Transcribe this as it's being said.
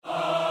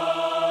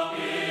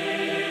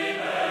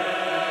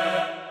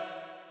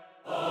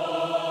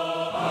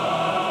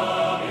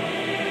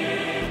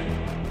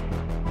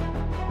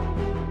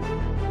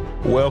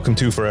Welcome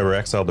to Forever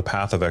Exile, the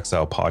Path of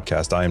Exile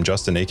podcast. I am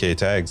Justin, aka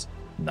Tags.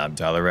 And I'm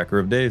Tyler, Wrecker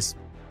of Days.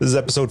 This is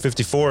episode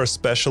 54, a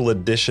special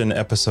edition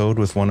episode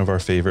with one of our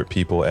favorite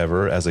people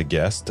ever as a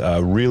guest.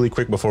 Really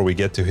quick before we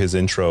get to his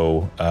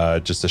intro,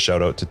 just a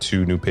shout out to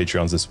two new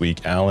Patreons this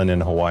week, Alan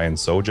and Hawaiian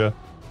Soja.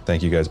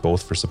 Thank you guys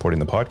both for supporting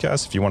the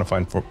podcast. If you want to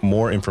find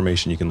more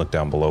information, you can look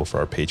down below for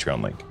our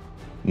Patreon link.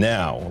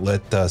 Now,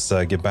 let us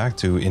get back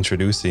to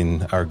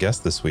introducing our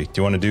guest this week.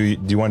 Do you want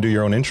to do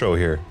your own intro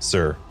here,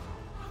 sir?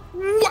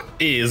 What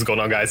is going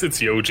on, guys? It's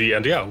Yoji,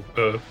 and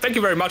thank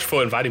you very much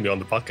for inviting me on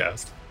the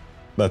podcast.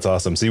 That's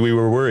awesome. See, we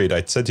were worried.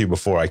 I said to you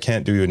before, I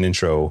can't do an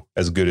intro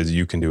as good as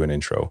you can do an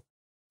intro.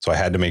 So I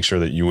had to make sure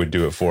that you would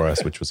do it for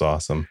us, which was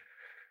awesome.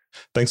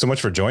 Thanks so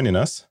much for joining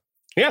us.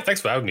 Yeah,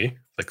 thanks for having me.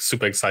 Like,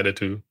 super excited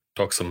to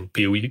talk some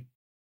PoE.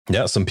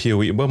 Yeah, some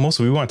PoE. Well,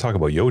 mostly we want to talk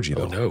about Yoji,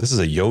 though. Oh, no. This is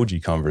a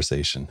Yoji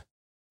conversation.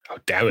 Oh,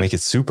 damn it. Make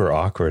it super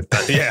awkward.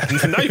 Yeah,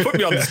 now you put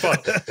me on the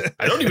spot.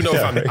 I don't even know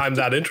if I'm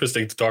that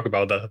interesting to talk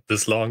about that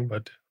this long,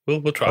 but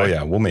we'll try. Oh,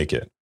 yeah, we'll make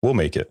it.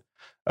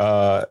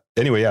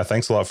 Anyway, yeah,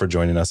 thanks a lot for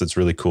joining us. It's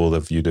really cool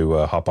of you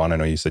to hop on. I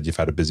know you said you've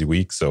had a busy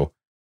week, so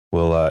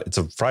it's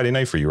a Friday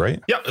night for you,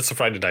 right? Yeah, it's a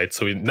Friday night.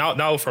 So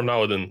from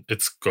now on,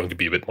 it's going to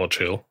be a bit more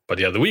chill. But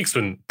yeah, the week's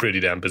been pretty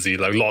damn busy.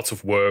 Like lots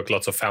of work,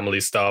 lots of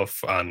family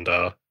stuff, and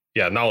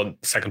now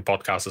second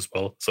podcast as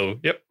well. So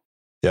yep.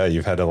 Yeah,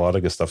 you've had a lot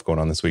of good stuff going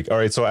on this week. All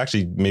right, so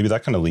actually, maybe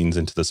that kind of leans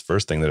into this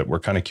first thing that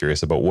we're kind of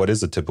curious about. What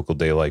is a typical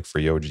day like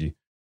for Yoji?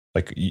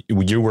 Like,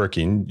 you're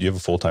working, you have a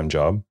full-time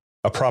job,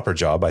 a proper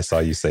job, I saw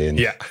you saying.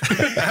 Yeah,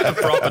 a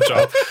proper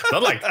job.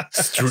 Not like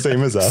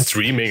same as us.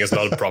 Streaming is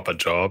not a proper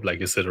job.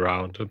 Like, you sit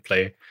around and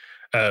play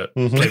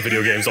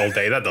video games all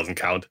day. That doesn't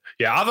count.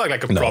 Yeah, I have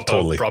like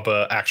a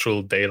proper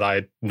actual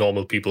daylight,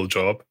 normal people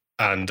job.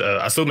 And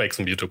I still make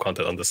some YouTube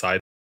content on the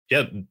side.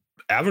 Yeah,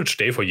 average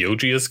day for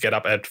Yoji is get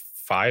up at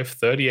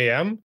 5:30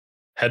 a.m.,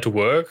 head to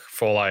work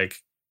for like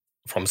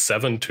from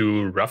 7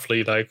 to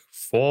roughly like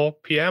 4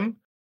 p.m.,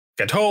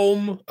 get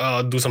home,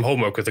 do some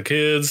homework with the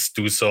kids,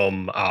 do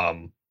some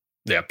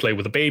play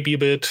with the baby a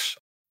bit,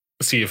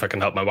 see if I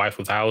can help my wife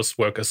with house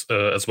work as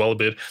well a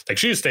bit. Like,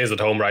 she stays at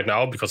home right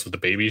now because of the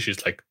baby.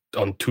 She's like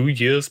on 2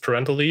 years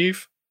parental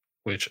leave,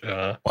 which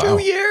wow.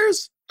 2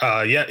 years?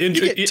 Yeah, you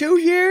get 2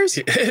 years?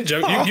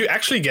 You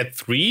actually get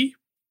 3,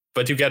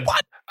 but you get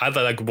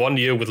either like 1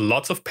 year with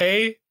lots of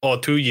pay or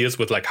 2 years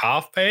with like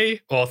half pay,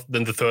 or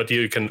then the third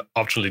year you can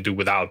optionally do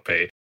without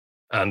pay.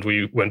 And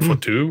we went for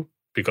 2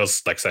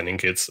 because like sending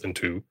kids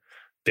into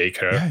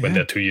daycare when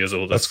they're 2 years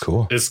old. That's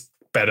cool. Is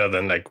better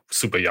than like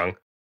super young.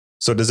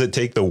 So does it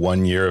take the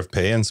 1 year of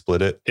pay and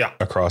split it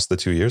across the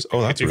 2 years?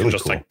 Oh, that's really cool. You can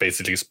just like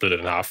basically split it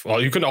in half.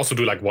 Or you can also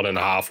do like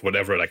 1.5,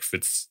 whatever like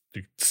fits.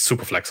 It's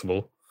super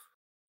flexible.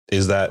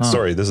 Is that,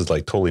 sorry, this is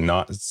like totally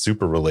not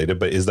super related,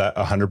 but is that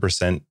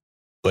 100%?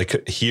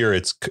 Like here,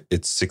 it's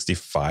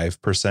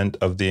 65%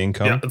 of the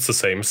income. Yeah, it's the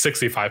same,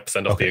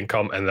 65% of the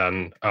income, and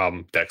then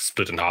that's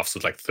split in half, so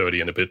it's like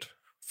 30 and a bit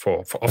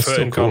for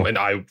her income, cool. And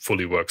I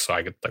fully work, so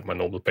I get like my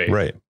normal pay.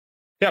 Right.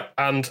 Yeah,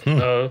 and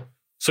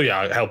so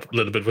yeah, I help a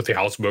little bit with the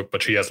housework,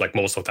 but she has like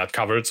most of that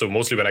covered. So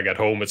mostly when I get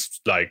home,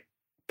 it's like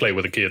play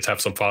with the kids,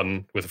 have some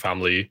fun with the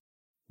family.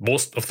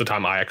 Most of the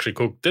time, I actually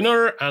cook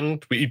dinner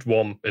and we eat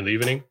warm in the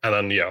evening, and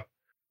then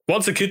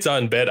once the kids are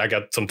in bed, I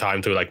get some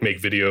time to like make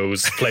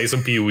videos, play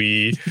some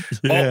PoE,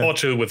 or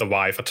chill with the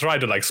wife. I try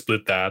to like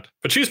split that.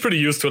 But she's pretty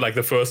used to like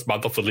the first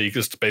month of the league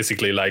is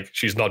basically like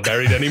she's not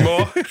married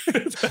anymore.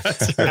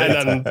 And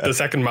then the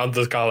second month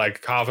is kind of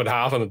like half and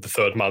half. And then the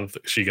third month,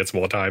 she gets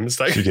more time. It's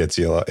like, she gets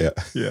you a lot,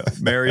 yeah.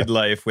 Married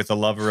life with a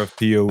lover of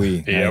PoE.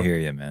 Yep. I hear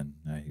you, man.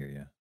 I hear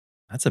you.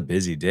 That's a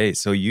busy day.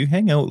 So you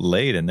hang out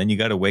late and then you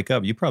got to wake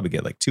up. You probably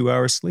get like 2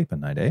 hours sleep a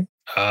night, eh?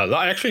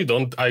 I actually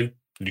don't. I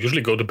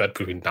usually go to bed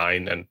between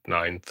 9 and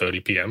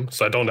 9:30 p.m.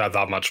 So I don't have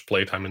that much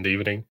playtime in the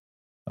evening.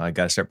 I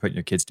got to start putting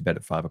your kids to bed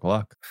at 5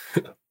 o'clock.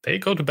 They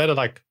go to bed at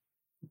like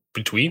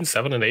between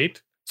 7 and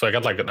 8. So I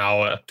got like an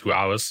hour, 2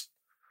 hours.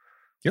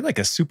 You're like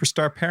a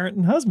superstar parent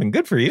and husband.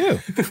 Good for you.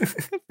 Good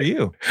for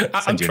you.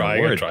 I'm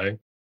trying.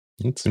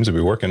 It seems to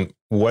be working.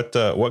 What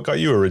got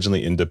you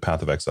originally into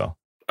Path of Exile?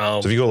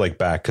 So if you go like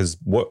back, because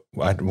what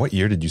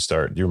year did you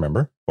start? Do you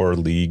remember? Or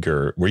League,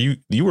 or were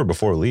you were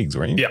before Leagues,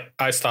 weren't you? Yeah,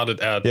 I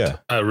started at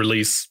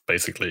release,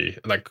 basically,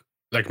 like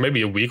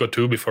maybe a week or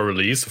two before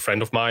release. A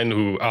friend of mine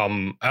who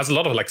has a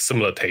lot of like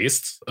similar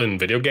tastes in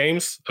video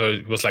games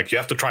was like, you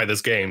have to try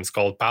this game. It's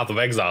called Path of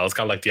Exile. It's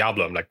kind of like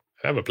Diablo. I'm like,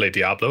 I never played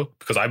Diablo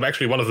because I'm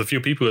actually one of the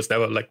few people who's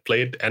never like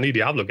played any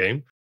Diablo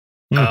game.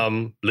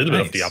 Little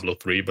bit of Diablo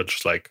 3, but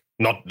just like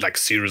not like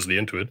seriously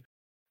into it.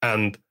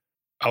 And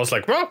I was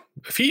like, well,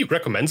 if he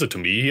recommends it to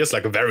me, he has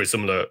like a very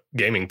similar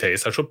gaming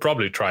taste. I should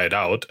probably try it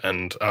out.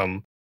 And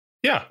I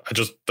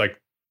just like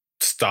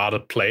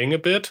started playing a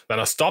bit. Then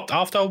I stopped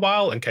after a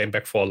while and came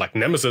back for like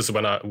Nemesis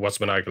when I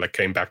like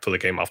came back to the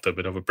game after a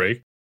bit of a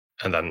break,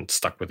 and then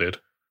stuck with it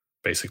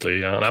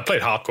basically. Yeah. And I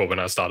played hardcore when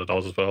I started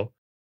out as well.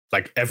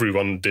 Like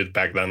everyone did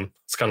back then.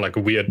 It's kind of like a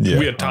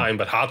weird time,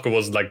 but hardcore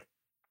was like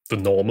the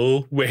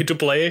normal way to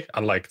play,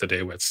 unlike the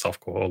day where it's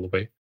softcore all the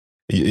way.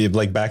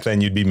 Like back then,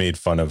 you'd be made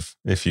fun of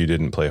if you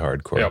didn't play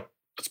hardcore. Yeah,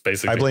 it's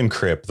basically. I blame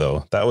Crip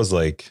though. That was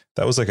like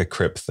a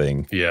Crip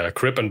thing. Yeah,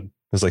 Crip and it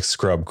was like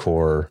scrub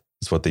core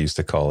is what they used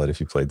to call it if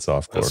you played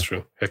softcore. That's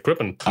true. Yeah,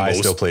 Crip and I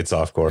still played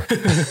softcore.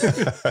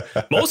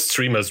 Most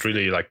streamers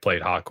really like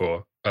played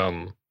hardcore.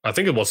 I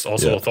think it was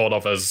also thought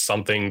of as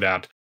something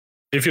that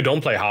if you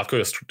don't play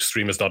hardcore,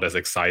 stream is not as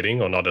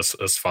exciting or not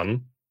as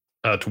fun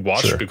to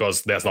watch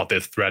because there's not the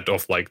threat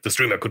of like the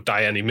streamer could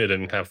die any minute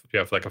and you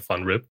have like a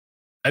fun rip.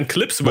 And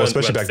clips were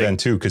especially back then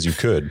too, because you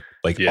could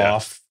like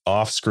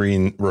off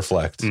screen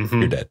reflect,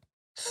 you're dead.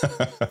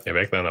 Yeah,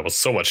 back then there was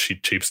so much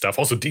cheap stuff.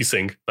 Also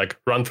desync, like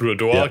run through a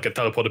door, get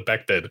teleported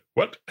back dead.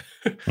 What?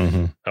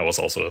 That was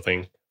also a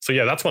thing. So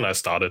yeah, that's when I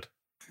started.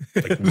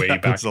 Like way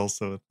back. That's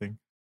also a thing.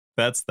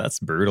 That's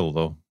brutal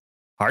though.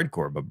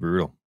 Hardcore, but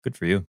brutal. Good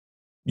for you.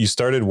 You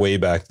started way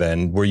back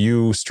then. Were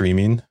you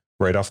streaming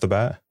right off the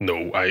bat?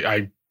 No,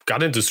 I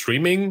got into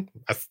streaming.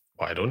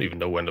 I don't even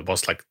know when it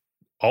was, like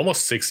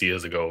almost 6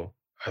 years ago.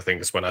 I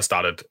think is when I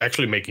started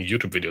actually making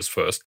YouTube videos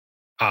first.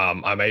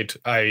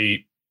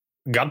 I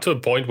got to a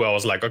point where I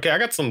was like, okay, I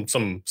got some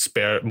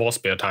more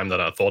spare time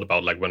than I thought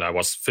about, like when I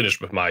was finished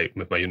with my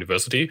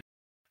university.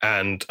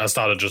 And I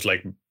started just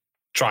like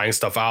trying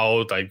stuff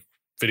out, like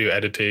video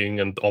editing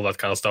and all that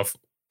kind of stuff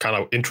kind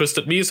of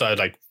interested me. So I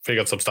like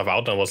figured some stuff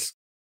out and I was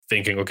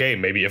thinking, okay,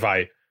 maybe if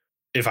I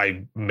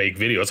make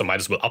videos, I might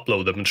as well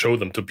upload them and show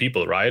them to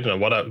people, right? And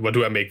what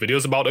do I make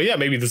videos about? Oh yeah,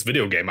 maybe this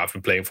video game I've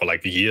been playing for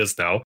like years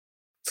now.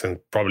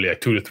 Since probably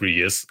like 2 to 3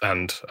 years.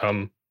 And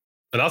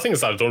another thing is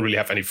that I don't really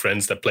have any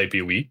friends that play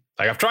PoE.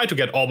 Like I've tried to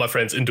get all my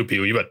friends into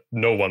PoE, but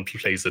no one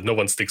plays it. No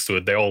one sticks to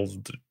it. They all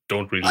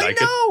don't really like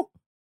it.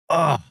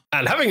 Oh.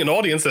 And having an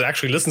audience that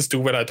actually listens to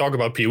when I talk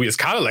about PoE is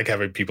kind of like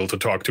having people to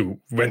talk to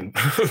when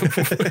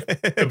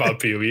about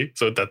PoE.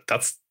 So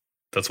that's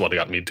what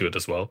got me into it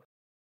as well.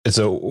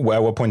 So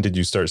at what point did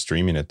you start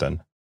streaming it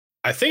then?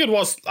 I think it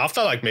was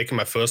after like making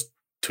my first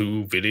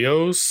 2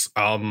 videos.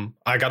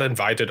 I got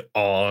invited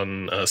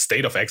on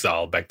State of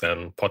Exile back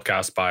then,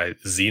 podcast by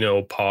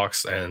Zeno,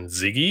 Pox, and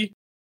Ziggy.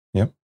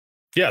 Yep.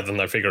 Yeah, then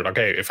I figured,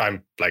 okay, if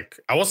I'm like,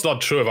 I was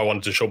not sure if I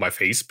wanted to show my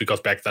face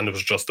because back then it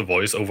was just the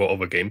voice over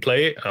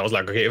gameplay. And I was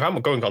like, okay, if I'm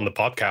going on the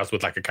podcast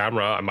with like a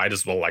camera, I might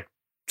as well like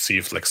see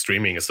if like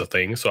streaming is a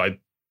thing. So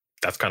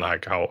that's kind of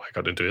like how I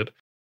got into it.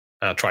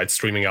 I tried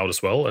streaming out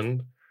as well.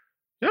 And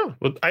yeah,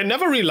 but I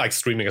never really liked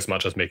streaming as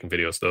much as making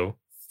videos though.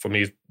 For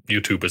me,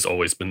 YouTube has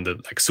always been the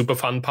like super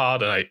fun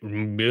part, and I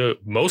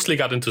mostly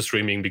got into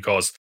streaming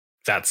because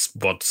that's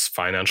what's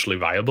financially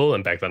viable.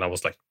 And back then, I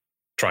was like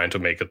trying to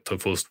make it to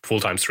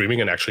full-time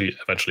streaming, and actually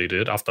eventually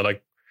did after like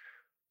a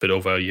bit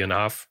over a year and a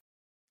half.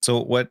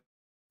 So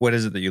what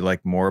is it that you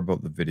like more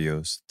about the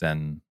videos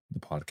than the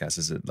podcast?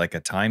 Is it like a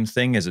time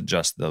thing? Is it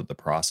just the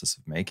process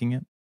of making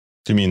it?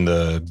 Do you mean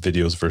the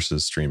videos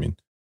versus streaming?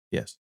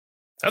 Yes,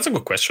 that's a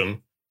good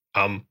question.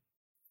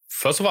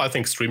 First of all, I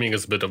think streaming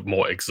is a bit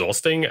more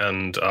exhausting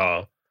and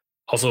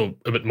also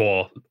a bit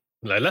more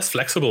less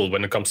flexible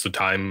when it comes to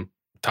time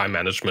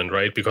management,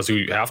 right? Because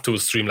you have to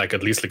stream like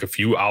at least like a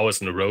few hours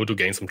in a row to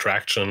gain some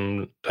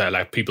traction,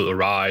 like people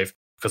arrive.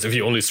 Because if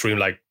you only stream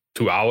like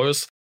 2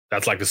 hours,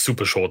 that's like a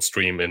super short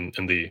stream in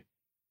the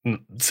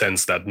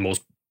sense that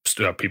most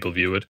people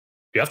view it.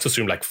 You have to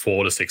stream like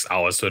 4 to 6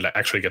 hours to like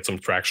actually get some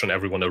traction,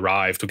 everyone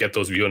arrive, to get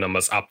those viewer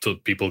numbers up so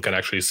people can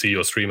actually see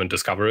your stream and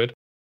discover it.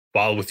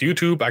 While with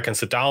YouTube, I can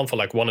sit down for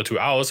like 1 or 2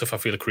 hours if I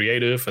feel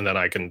creative, and then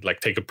I can like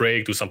take a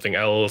break, do something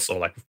else, or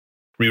like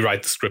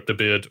rewrite the script a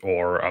bit,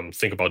 or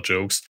think about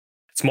jokes.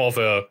 It's more of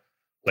a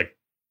like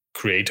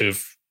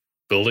creative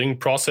building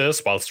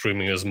process, while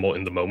streaming is more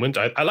in the moment.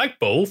 I like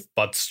both,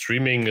 but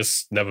streaming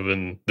has never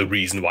been the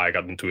reason why I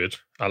got into it.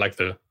 I like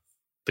the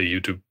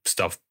YouTube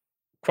stuff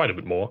quite a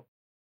bit more.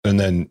 And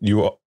then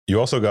you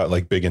also got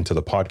like big into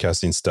the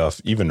podcasting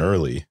stuff even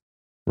early.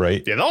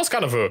 Right. Yeah, that was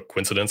kind of a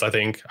coincidence, I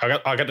think.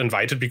 I got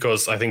invited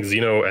because I think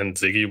Zeno and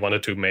Ziggy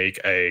wanted to make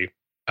an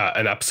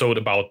episode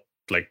about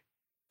like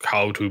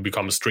how to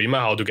become a streamer,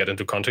 how to get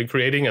into content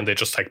creating, and they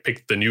just like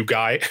picked the new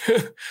guy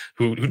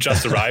who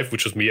just arrived,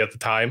 which was me at the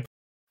time.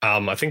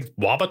 I think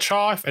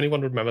Wabacha, if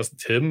anyone remembers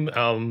him,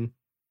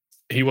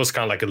 he was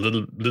kind of like a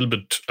little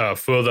bit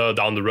further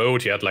down the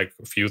road. He had like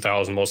a few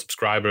thousand more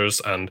subscribers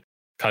and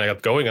kind of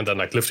got going. And then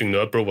like Lifting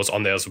Nerd Bro was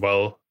on there as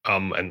well.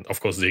 And of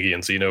course, Ziggy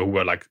and Zeno, who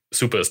were like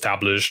super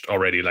established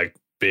already, like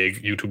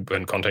big YouTube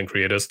and content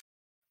creators.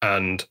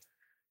 And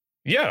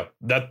yeah,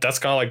 that's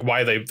kind of like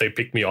why they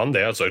picked me on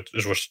there. So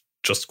it was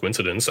just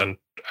coincidence. And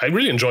I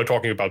really enjoy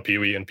talking about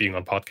PoE and being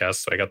on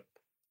podcasts. So I got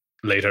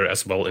later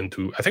as well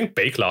into, I think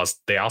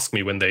Bakelast, they asked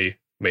me when they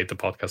made the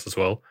podcast as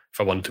well,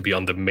 if I wanted to be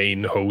on the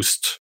main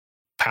host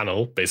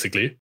panel,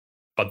 basically.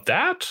 But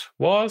that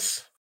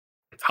was...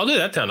 How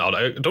did that turn out?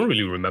 I don't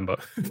really remember.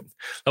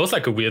 That was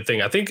like a weird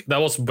thing. I think that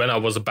was when I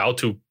was about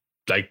to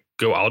like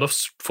go out of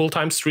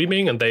full-time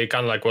streaming, and they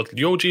kind of like, what,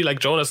 Yoji, like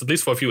Jonas, at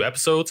least for a few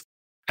episodes.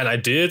 And I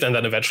did. And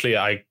then eventually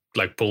I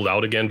like pulled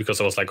out again because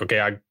I was like, okay,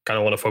 I kind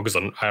of want to focus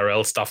on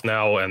IRL stuff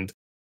now and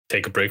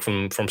take a break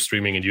from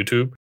streaming and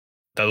YouTube.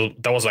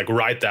 that was like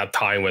right that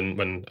time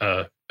when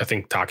I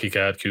think Taki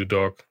Cat, Q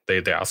Dog,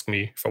 they asked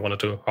me if I wanted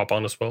to hop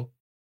on as well.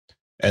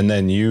 And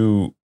then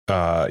you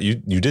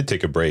did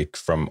take a break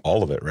from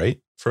all of it, right?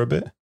 For a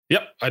bit?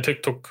 Yeah, I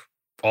took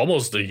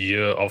almost a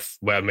year of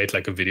where I made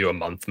like a video a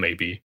month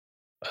maybe,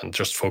 and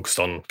just focused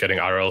on getting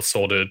IRL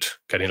sorted,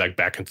 getting like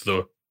back into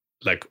the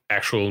like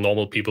actual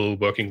normal people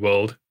working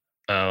world.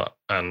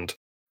 And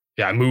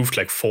yeah, I moved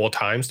like 4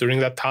 times during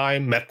that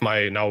time, met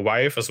my now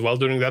wife as well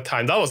during that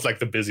time. That was like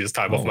the busiest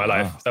time of my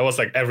life. That was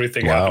like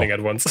everything happening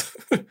at once.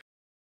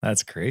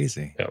 That's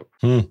crazy.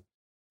 Yeah.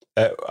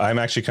 I'm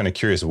actually kind of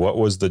curious, what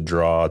was the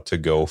draw to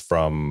go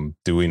from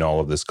doing all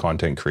of this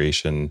content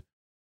creation,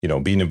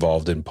 being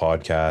involved in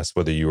podcasts,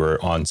 whether you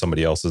were on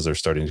somebody else's or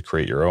starting to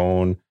create your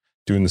own,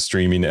 doing the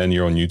streaming and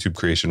your own YouTube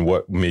creation?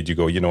 What made you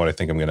go, you know what, I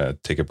think I'm going to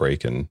take a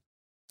break and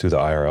do the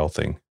IRL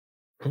thing?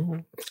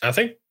 I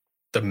think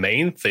the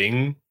main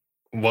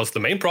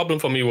problem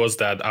for me was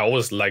that I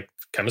always liked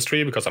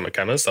chemistry because I'm a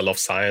chemist. I love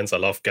science. I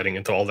love getting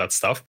into all that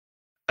stuff.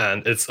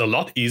 And it's a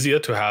lot easier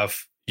to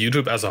have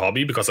YouTube as a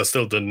hobby because I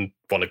still didn't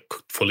want to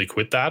fully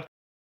quit that.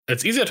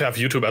 It's easier to have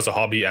YouTube as a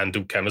hobby and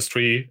do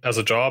chemistry as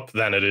a job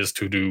than it is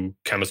to do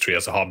chemistry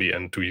as a hobby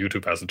and do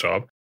YouTube as a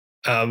job.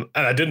 And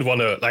I didn't want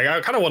to,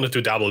 I kind of wanted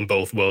to dabble in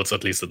both worlds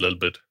at least a little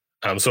bit.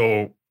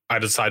 So I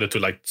decided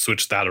to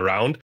switch that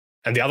around.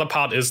 And the other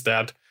part is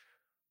that,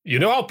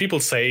 how people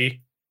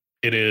say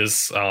it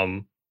is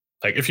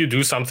if you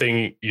do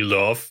something you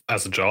love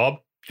as a job,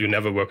 you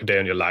never work a day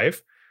in your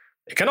life.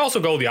 It can also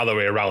go the other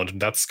way around.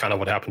 And that's kind of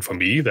what happened for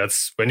me.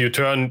 That's when you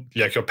turn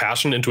your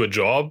passion into a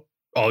job,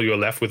 all you're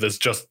left with is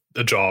just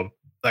a job,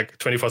 like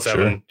 24/7.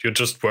 Sure. You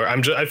just work.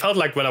 I felt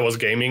like when I was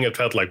gaming, it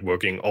felt like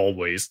working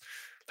always.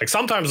 Like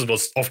sometimes it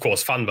was, of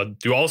course, fun,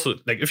 but you also,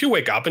 if you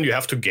wake up and you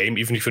have to game,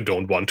 even if you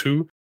don't want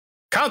to,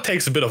 kind of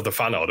takes a bit of the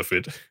fun out of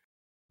it.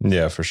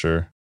 Yeah, for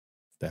sure.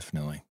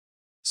 Definitely.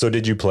 So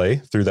did you play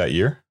through that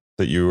year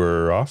that you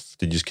were off?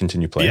 Did you just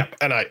continue playing? Yeah,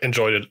 and I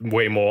enjoyed it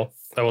way more.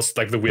 That was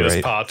the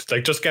weirdest part.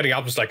 Just getting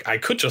up was I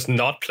could just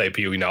not play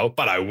PoE now,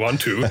 but I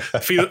want to.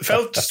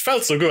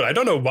 felt so good. I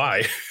don't know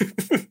why.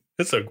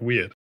 It's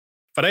weird.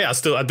 But yeah,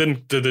 I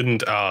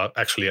didn't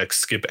actually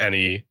skip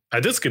any. I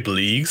did skip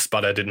leagues,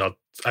 but I did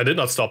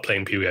not stop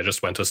playing PoE. I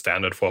just went to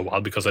standard for a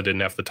while because I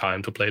didn't have the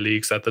time to play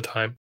leagues at the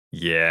time.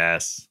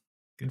 Yes.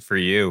 Good for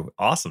you.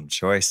 Awesome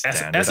choice.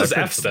 Standard.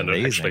 SSF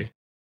standard, actually.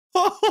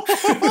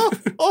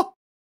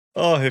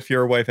 Oh, if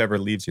your wife ever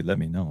leaves you, let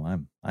me know.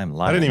 I'm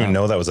live. I didn't even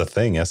know that was a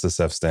thing,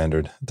 SSF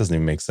standard. It doesn't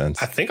even make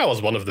sense. I think I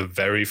was one of the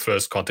very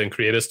first content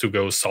creators to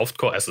go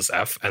softcore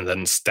SSF and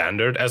then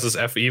standard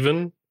SSF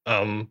even.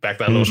 Back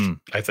then,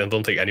 I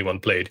don't think anyone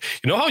played.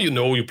 You know how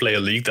you play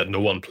a league that no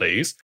one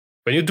plays?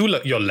 When you do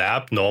your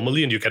lab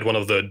normally and you get one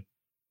of the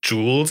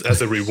jewels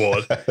as a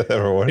reward.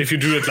 If you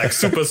do it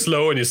super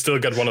slow and you still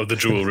get one of the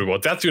jewel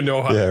reward, that's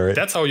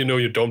that's how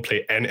you don't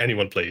play and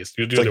anyone plays.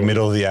 It's like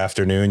middle of the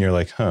afternoon, you're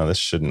like, this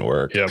shouldn't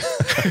work. Yeah.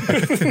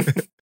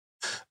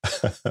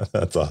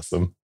 That's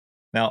awesome.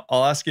 Now,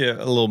 I'll ask you a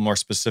little more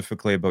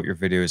specifically about your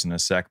videos in a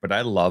sec, but I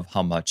love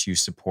how much you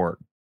support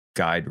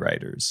guide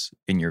writers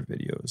in your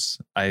videos.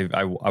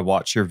 I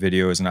watch your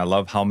videos and I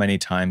love how many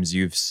times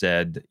you've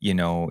said,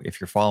 if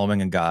you're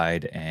following a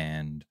guide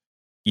and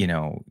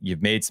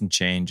you've made some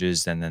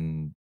changes and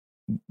then,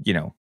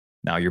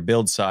 now your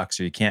build sucks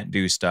or you can't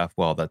do stuff.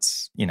 Well,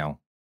 that's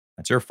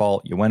your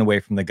fault. You went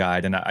away from the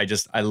guide. And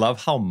I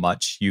love how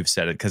much you've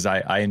said it because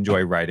I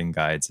enjoy writing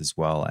guides as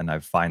well. And I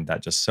find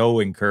that just so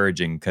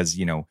encouraging because,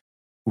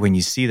 when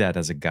you see that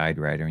as a guide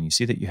writer and you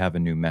see that you have a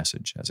new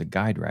message as a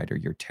guide writer,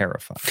 you're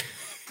terrified,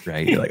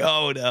 right? You're like,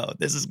 oh no,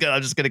 this is good.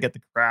 I'm just going to get the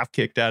crap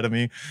kicked out of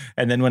me.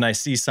 And then when I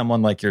see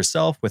someone like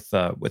yourself with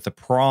a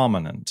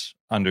prominent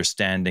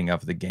understanding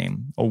of the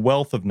game, a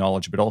wealth of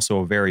knowledge, but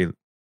also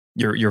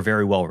you're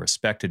very well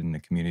respected in the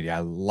community. I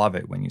love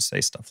it when you say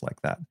stuff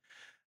like that.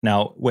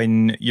 Now,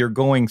 when you're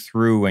going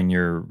through and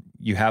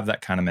you have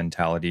that kind of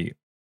mentality,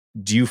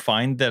 do you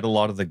find that a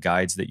lot of the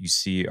guides that you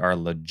see are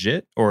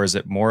legit, or is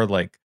it more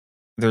like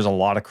there's a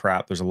lot of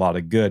crap, there's a lot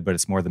of good, but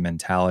it's more the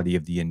mentality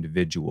of the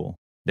individual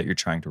that you're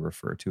trying to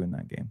refer to in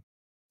that game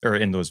or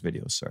in those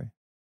videos? Sorry.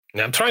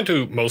 Yeah, I'm trying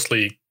to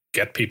mostly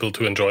get people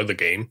to enjoy the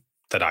game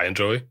that I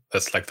enjoy.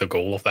 That's the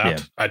goal of that.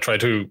 Yeah. I try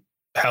to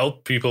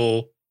help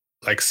people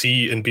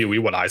see in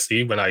PoE what I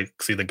see when I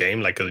see the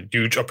game, a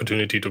huge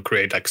opportunity to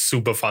create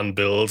super fun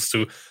builds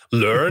to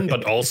learn,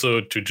 but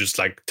also to just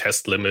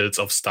test limits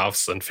of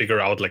stuffs and figure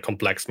out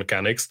complex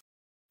mechanics.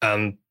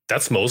 And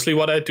that's mostly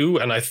what I do.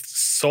 And I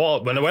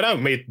saw when I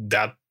made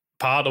that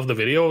part of the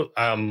video,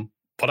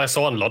 what I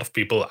saw a lot of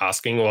people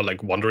asking or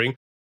wondering,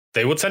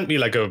 they would send me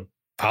a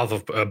path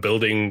of a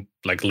building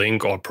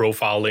link or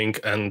profile link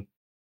and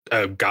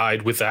a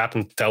guide with that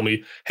and tell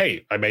me,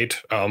 hey, I made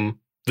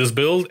this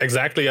build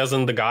exactly as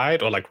in the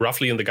guide or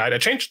roughly in the guide. I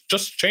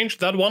just changed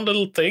that one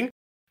little thing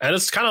and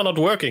it's kind of not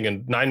working.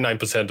 And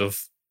 99%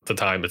 of the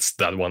time, it's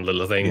that one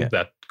little thing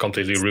that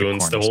completely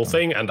ruins the whole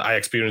thing. And I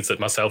experienced it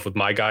myself with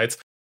my guides.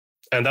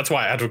 And that's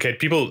why I advocate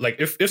people,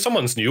 if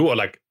someone's new or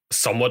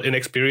somewhat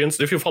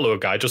inexperienced, if you follow a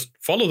guide, just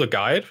follow the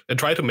guide and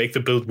try to make the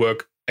build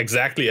work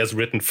exactly as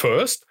written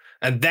first.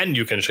 And then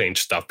you can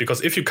change stuff.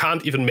 Because if you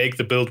can't even make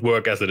the build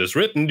work as it is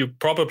written, you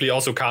probably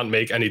also can't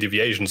make any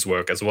deviations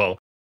work as well.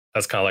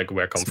 That's kind of like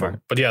where I come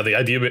from. But yeah, the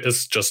idea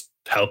is just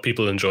help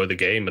people enjoy the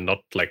game and not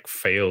like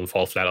fail and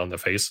fall flat on their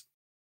face.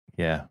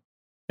 Yeah.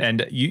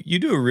 And you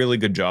do a really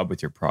good job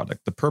with your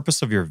product. The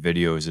purpose of your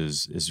videos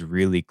is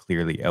really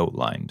clearly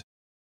outlined.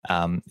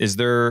 Is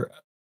there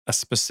a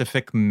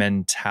specific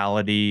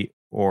mentality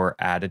or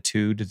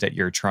attitude that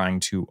you're trying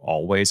to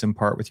always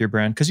impart with your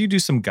brand? Because you do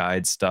some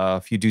guide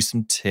stuff, you do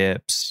some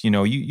tips,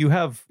 you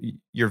have,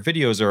 your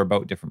videos are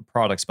about different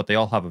products, but they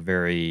all have a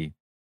very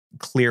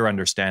clear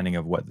understanding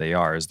of what they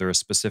are. Is there a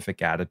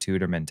specific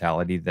attitude or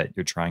mentality that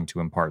you're trying to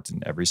impart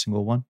in every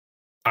single one?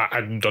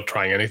 I'm not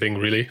trying anything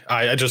really.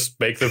 I just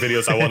make the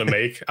videos I want to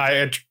make.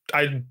 I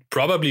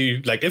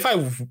probably, like, if I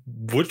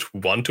would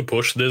want to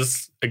push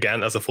this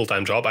again as a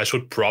full-time job, I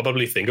should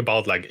probably think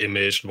about like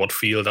image, what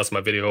feel does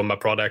my video and my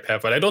product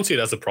have. But I don't see it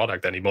as a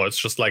product anymore. It's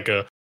just like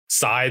a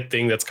side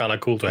thing that's kind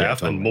of cool to have.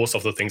 Totally. And most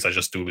of the things I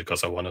just do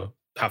because I want to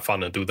have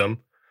fun and do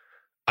them.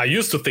 I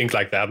used to think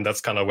like that, and that's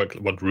kind of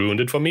what ruined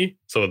it for me.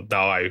 So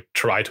now I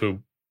try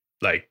to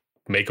like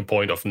make a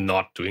point of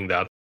not doing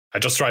that. I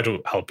just try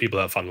to help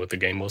people have fun with the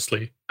game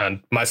mostly,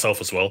 and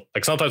myself as well.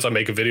 Like sometimes I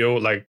make a video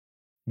like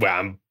where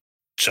I'm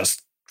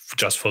just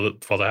for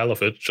the hell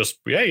of it. Just,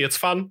 hey, it's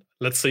fun.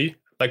 Let's see.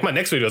 Like my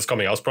next video is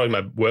coming out. It's probably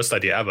my worst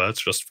idea ever.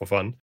 It's just for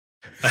fun.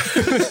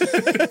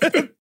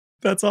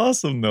 That's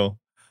awesome, though.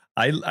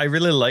 I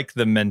really like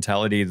the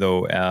mentality,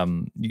 though.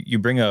 You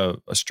bring a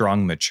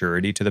strong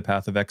maturity to the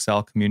Path of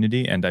Exile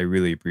community, and I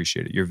really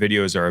appreciate it. Your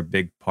videos are a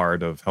big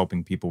part of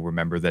helping people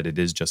remember that it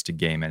is just a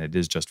game and it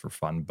is just for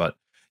fun, but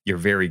you're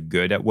very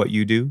good at what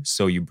you do.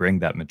 So you bring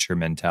that mature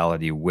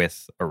mentality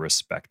with a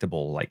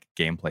respectable like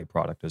gameplay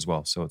product as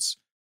well. So it's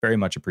very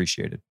much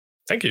appreciated.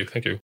 Thank you.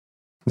 Thank you.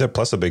 Yeah.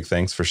 Plus a big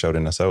thanks for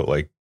shouting us out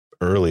like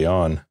early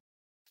on.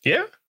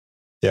 Yeah.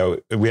 Yeah.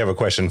 We have a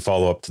question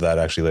follow up to that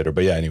actually later,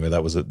 but yeah, anyway,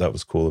 that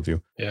was cool of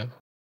you. Yeah.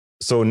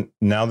 So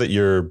now that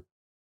you're,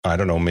 I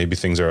don't know, maybe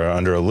things are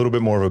under a little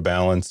bit more of a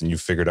balance and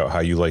you've figured out how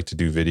you like to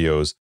do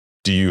videos.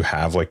 Do you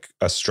have like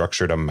a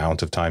structured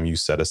amount of time you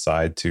set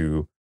aside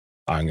to,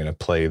 I'm going to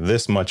play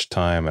this much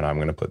time and I'm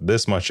going to put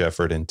this much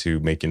effort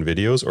into making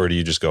videos? Or do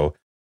you just go,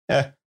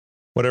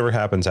 whatever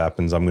happens,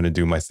 happens. I'm going to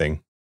do my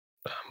thing.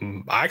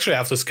 I actually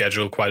have to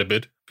schedule quite a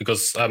bit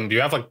because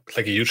you have like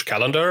a huge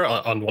calendar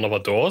on one of our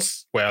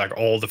doors where like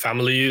all the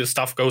family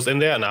stuff goes in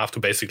there, and I have to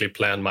basically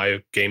plan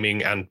my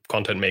gaming and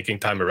content making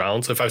time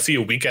around. So if I see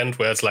a weekend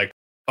where it's like,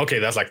 okay,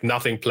 there's like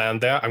nothing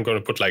planned there, I'm going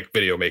to put like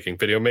video making.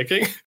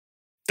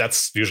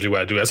 That's usually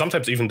what I do. I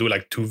sometimes even do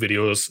like 2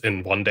 videos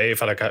in one day.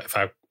 If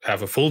I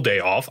have a full day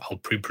off, I'll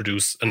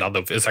pre-produce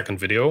a second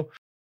video.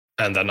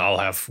 And then I'll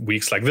have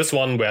weeks like this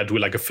one where I do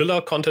like a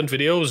filler content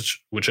video,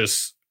 which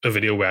is a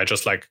video where I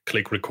just like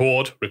click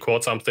record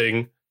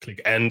something,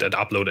 click end and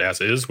upload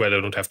as is, where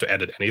I don't have to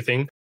edit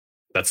anything.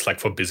 That's like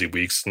for busy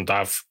weeks. And I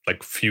have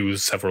like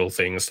several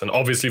things. And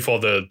obviously for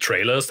the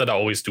trailers that I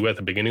always do at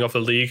the beginning of the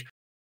league,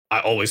 I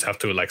always have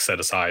to like set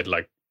aside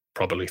like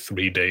probably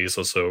 3 days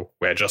or so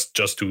where I just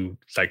do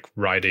like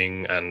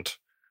writing and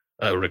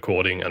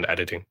recording and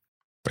editing.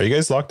 Are you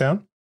guys locked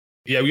down?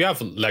 Yeah, we have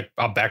like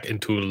are back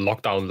into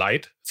lockdown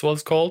light. That's what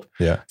it's called.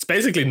 Yeah, it's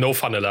basically no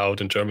fun allowed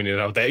in Germany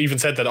now. They even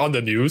said that on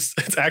the news.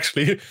 It's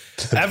actually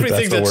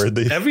everything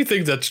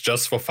everything that's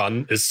just for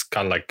fun is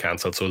kind of like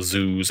canceled. So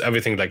zoos,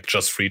 everything like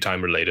just free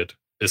time related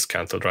is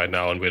canceled right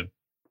now, and we're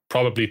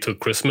probably till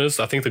Christmas.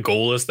 I think the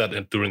goal is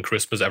that during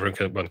Christmas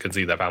everyone can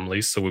see their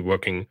families. So we're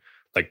working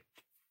like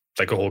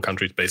a whole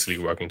country is basically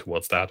working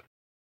towards that.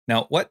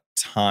 Now, what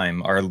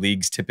time are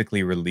leagues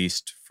typically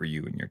released for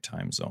you in your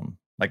time zone?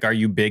 Like, are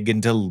you big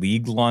into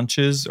league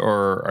launches,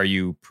 or are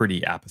you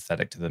pretty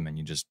apathetic to them and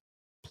you just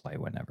play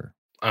whenever?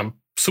 I'm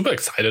super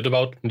excited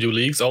about new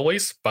leagues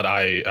always, but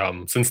I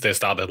since they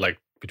start at like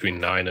between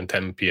 9 and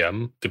 10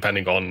 p.m.,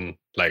 depending on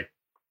like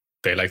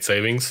daylight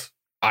savings,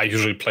 I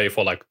usually play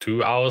for like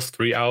 2 hours,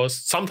 3 hours,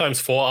 sometimes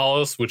 4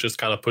 hours, which is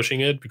kind of pushing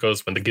it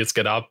because when the kids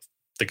get up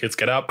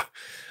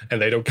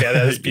and they don't care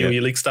that it's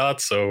PoE League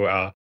starts. So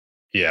I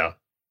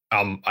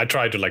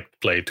try to like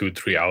play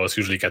 2-3 hours,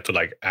 usually get to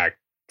like act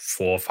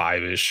 4 or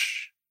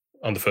 5-ish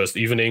on the first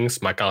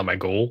evenings, my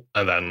goal.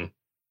 And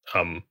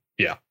then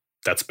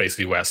that's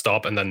basically where I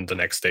stop. And then the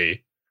next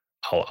day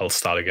I'll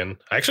start again.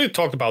 I actually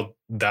talked about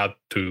that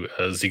to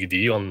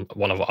ZiggyD on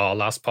one of our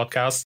last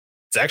podcasts.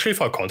 It's actually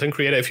for a content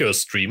creator. If you're a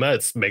streamer,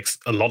 it makes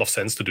a lot of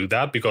sense to do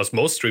that because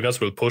most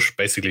streamers will push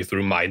basically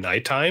through my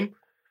nighttime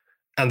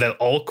and they'll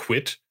all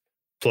quit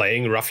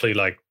playing roughly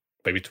like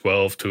maybe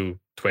 12 to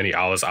 20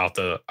 hours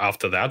after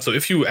that. So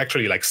if you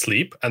actually like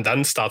sleep and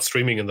then start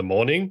streaming in the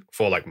morning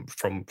for like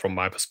from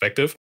my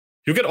perspective,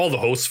 you get all the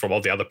hosts from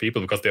all the other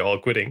people because they're all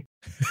quitting.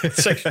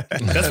 It's like,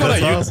 that's what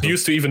I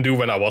used to even do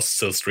when I was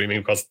still streaming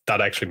because that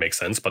actually makes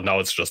sense. But now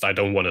it's just I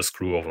don't want to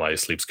screw over my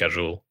sleep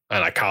schedule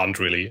and I can't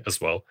really as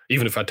well.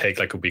 Even if I take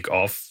like a week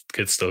off,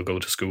 kids still go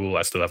to school.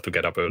 I still have to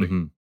get up early.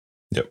 Mm-hmm.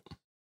 Yep.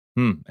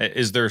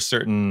 Is there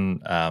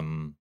certain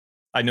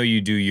I know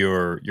you do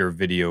your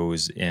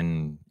videos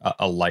in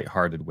a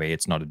lighthearted way.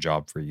 It's not a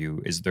job for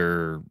you. Is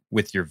there,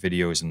 with your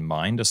videos in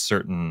mind, a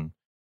certain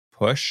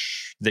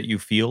push that you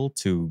feel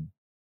to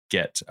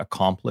get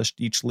accomplished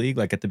each league?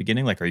 Like at the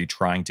beginning, like are you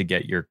trying to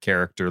get your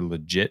character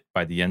legit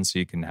by the end so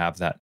you can have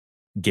that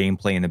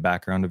gameplay in the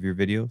background of your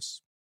videos?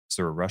 Is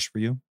there a rush for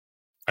you?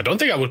 I don't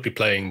think I would be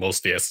playing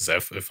mostly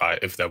SSF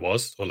if there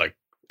was, or like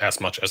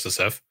as much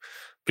SSF,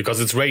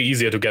 because it's way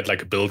easier to get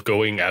like a build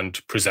going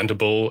and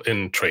presentable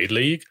in Trade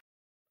League.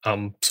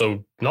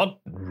 So not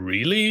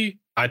really.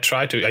 I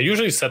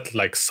usually set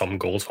like some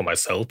goals for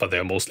myself, but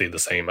they're mostly the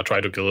same. I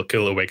try to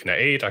kill Awakener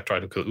 8. I try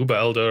to kill Uber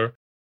Elder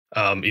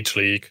each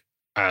league,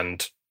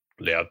 and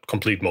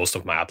complete most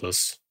of my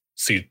Atlas.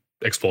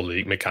 Explore the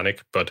league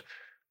mechanic, but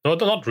no,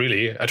 not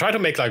really. I try to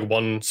make like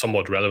one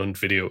somewhat relevant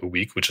video a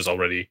week, which is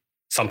already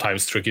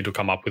sometimes tricky to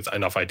come up with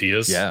enough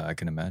ideas. Yeah, I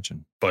can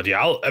imagine. But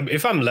yeah,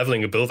 if I'm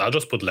leveling a build, I'll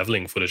just put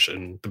leveling footage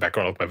in the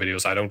background of my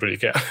videos. I don't really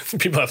care.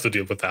 People have to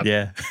deal with that.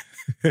 Yeah.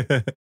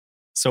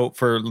 So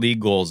for league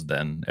goals,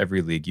 then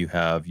every league you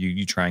have,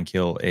 you try and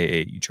kill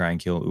A8, you try and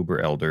kill Uber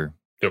Elder.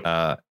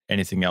 Yep.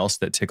 Anything else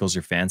that tickles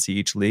your fancy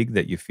each league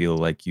that you feel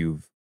like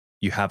you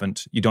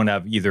don't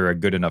have either a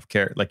good enough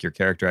like your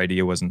character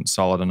idea wasn't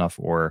solid enough,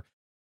 or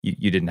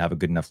you didn't have a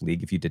good enough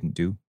league if you didn't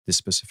do this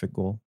specific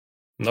goal?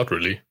 Not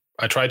really.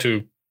 I try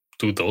to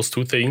do those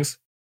two things.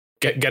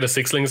 Get a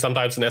sixling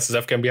sometimes in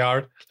SSF can be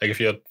hard. Like if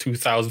you're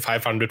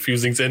 2,500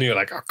 fusings in, you're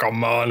like, oh,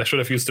 come on, I should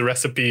have used the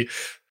recipe.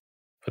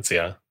 But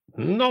yeah,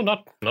 no,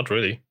 not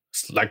really.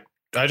 It's like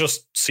I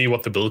just see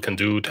what the build can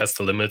do, test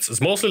the limits.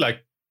 It's mostly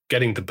like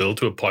getting the build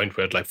to a point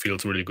where it like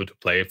feels really good to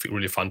play,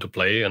 really fun to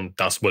play, and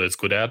does what it's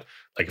good at.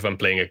 Like if I'm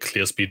playing a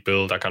clear speed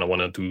build, I kind of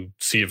want to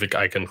see if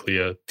I can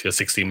clear tier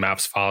 16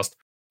 maps fast.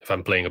 If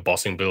I'm playing a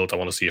bossing build, I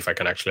want to see if I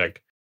can actually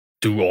like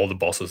do all the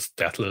bosses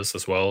deathless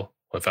as well.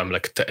 Or if I'm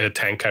like a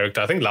tank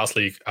character. I think last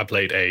league I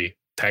played a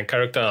tank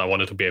character. I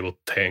wanted to be able to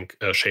tank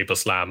Shaper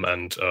Slam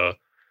and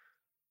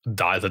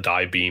the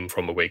die beam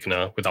from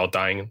Awakener without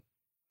dying.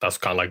 That's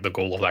kind of like the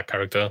goal of that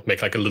character.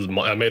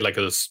 I made like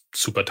a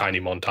super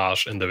tiny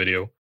montage in the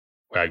video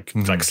where I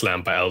like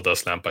slam by Elder,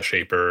 slam by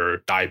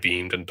Shaper, die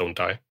beamed, and don't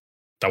die.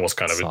 That was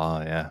kind of it.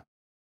 Yeah,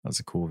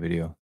 that's a cool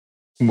video.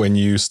 When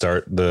you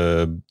start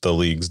the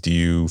leagues, do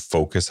you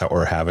focus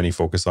or have any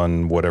focus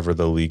on whatever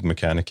the league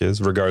mechanic is,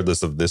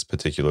 regardless of this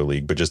particular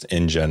league, but just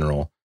in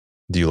general?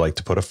 Do you like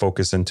to put a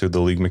focus into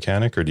the league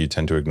mechanic, or do you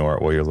tend to ignore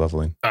it while you're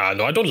leveling?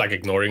 No, I don't like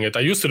ignoring it.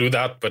 I used to do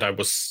that, but I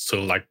was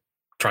still like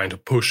trying to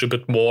push a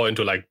bit more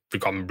into like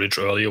become rich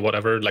early or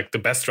whatever. Like the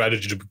best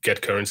strategy to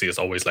get currency is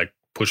always like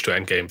push to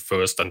endgame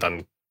first and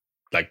then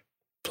like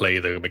play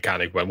the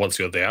mechanic once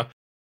you're there.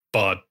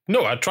 But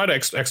no, I try to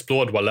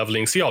explore it while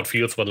leveling, see how it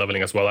feels while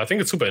leveling as well. I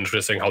think it's super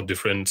interesting how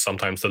different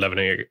sometimes the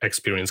leveling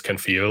experience can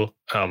feel,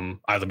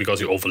 either because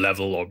you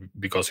over-level or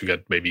because you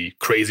get maybe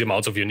crazy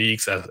amounts of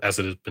uniques, as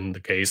it has been the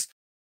case.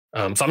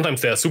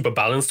 Sometimes they're super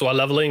balanced while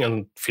leveling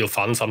and feel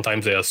fun.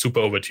 Sometimes they are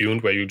super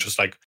overtuned where you just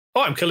like,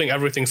 oh, I'm killing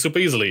everything super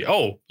easily.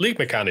 Oh, league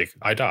mechanic,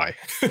 I die.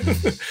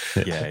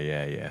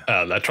 Yeah.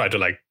 I try to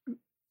like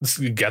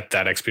get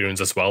that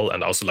experience as well,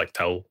 and also like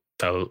tell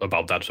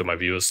about that to my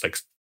viewers, like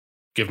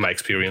give my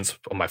experience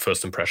on my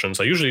first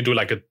impressions. I usually do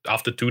like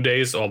after 2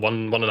 days or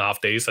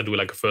 1.5 days, I do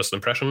like a first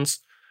impressions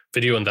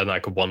video and then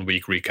like a 1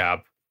 week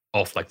recap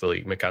of like the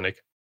league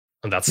mechanic.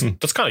 And that's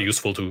kind of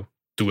useful to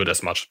do it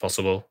as much as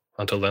possible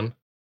until then.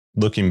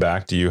 Looking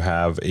back, do you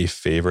have a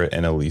favorite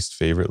and a least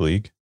favorite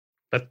league?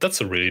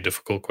 That's a really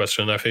difficult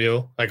question, I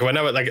feel. Like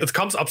whenever like it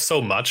comes up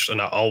so much and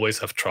I always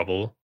have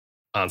trouble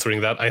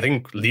answering that. I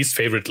think least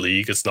favorite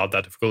league is not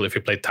that difficult. If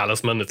you play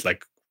Talisman, it's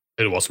like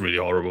it was really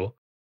horrible.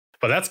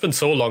 But that's been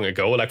so long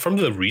ago. Like from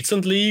the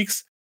recent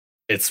leagues,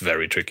 it's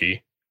very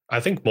tricky. I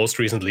think most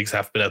recent leagues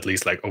have been at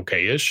least like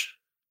okay-ish.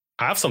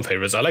 I have some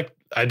favorites.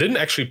 I didn't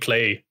actually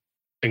play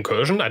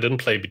Incursion. I didn't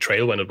play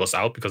Betrayal when it was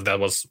out because that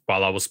was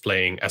while I was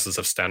playing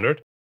SSF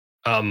Standard.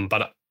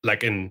 But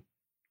like in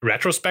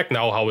retrospect,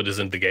 now how it is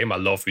in the game, I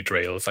love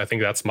Betrayals. I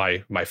think that's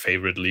my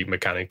favorite league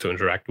mechanic to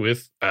interact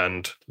with.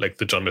 And like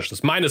the John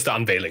missions, minus the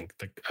unveiling.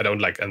 Like, I don't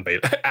like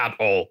unveiling at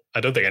all. I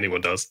don't think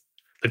anyone does.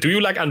 Do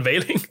you like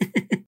unveiling?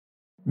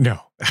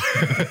 No.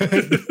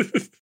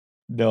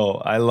 No,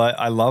 I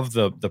love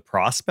the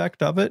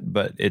prospect of it,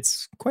 but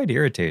it's quite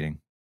irritating.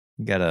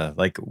 You gotta,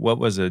 like, what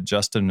was it?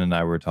 Justin and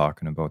I were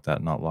talking about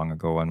that not long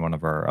ago on one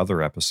of our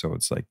other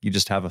episodes. Like, you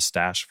just have a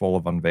stash full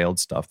of unveiled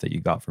stuff that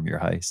you got from your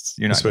heists.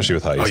 You're not especially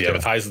with heists. Oh yeah,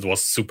 with heists it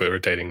was super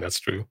irritating. That's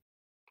true.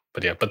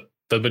 But yeah, but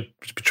the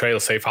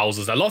Betrayal safe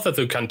houses. I love that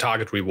you can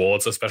target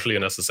rewards, especially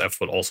in SSF,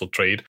 but also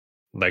trade.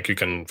 Like you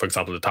can, for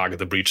example, target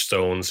the breach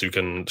stones. You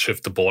can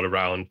shift the board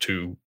around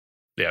to,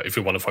 if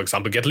you want to, for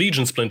example, get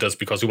Legion splinters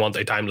because you want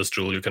a timeless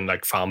jewel, you can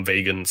like farm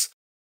Vagans,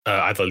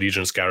 either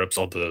Legion scarabs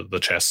or the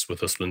chests with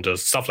the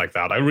splinters, stuff like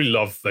that. I really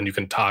love when you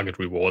can target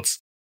rewards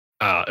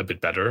a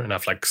bit better and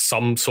have like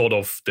some sort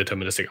of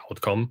deterministic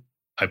outcome.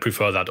 I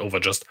prefer that over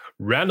just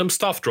random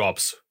stuff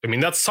drops. I mean,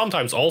 that's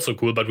sometimes also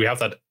cool, but we have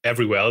that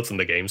everywhere else in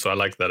the game. So I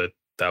like that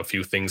there are a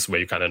few things where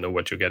you kind of know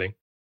what you're getting.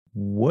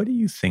 What do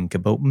you think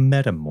about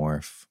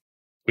Metamorph?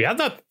 We had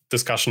that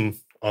discussion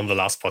on the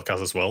last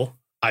podcast as well.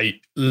 I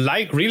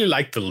really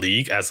like the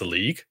league as a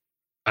league,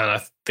 and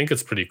I think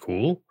it's pretty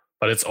cool,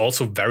 but it's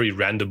also very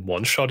random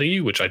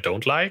one-shotty, which I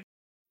don't like.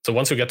 So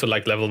once you get to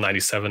like level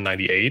 97,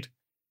 98,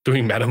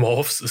 doing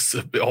Metamorphs is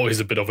always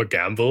a bit of a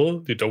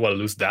gamble. You don't want to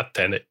lose that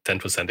 10%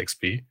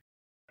 XP.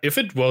 If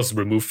it was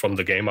removed from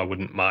the game, I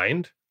wouldn't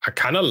mind. I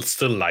kind of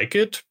still like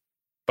it,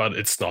 but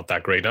it's not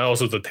that great. And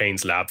also the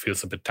Tain's Lab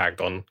feels a bit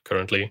tagged on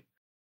currently.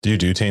 Do you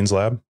do Tain's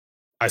Lab?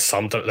 I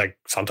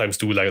sometimes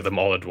do like them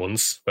all at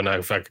once when I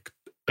have like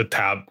a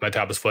tab. My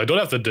tab is full. I don't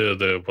have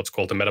the what's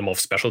called the Metamorph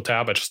special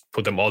tab. I just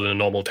put them all in a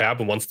normal tab,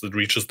 and once it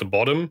reaches the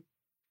bottom,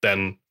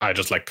 then I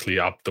just like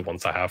clear up the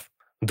ones I have.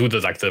 Do the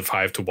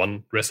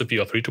 5-to-1 recipe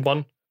or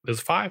 3-to-1. There's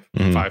 5,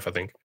 5 I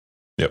think.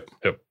 Yep.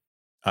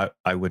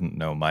 I wouldn't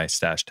know. My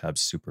stash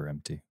tab's super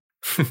empty.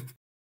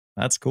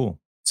 That's cool.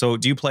 So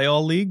do you play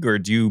all League, or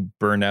do you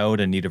burn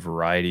out and need a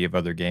variety of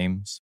other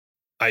games?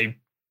 I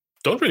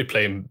don't really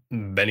play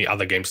many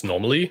other games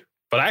normally,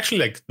 but actually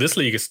like this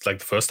League is like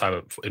the first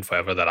time in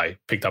forever that I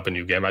picked up a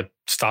new game. I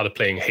started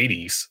playing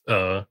Hades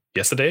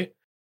yesterday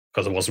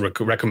because it was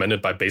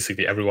recommended by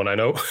basically everyone I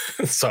know.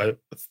 So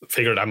I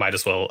figured I might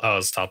as well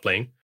start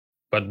playing.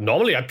 But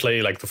normally I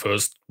play like the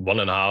first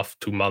 1.5,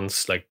 2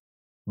 months like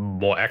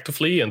more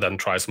actively, and then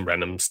try some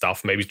random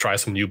stuff, maybe try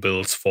some new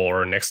builds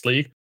for next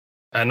League.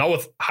 And now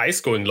with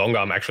Heist going longer,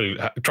 I'm actually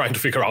trying to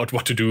figure out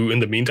what to do in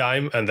the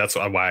meantime. And that's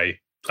why I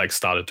like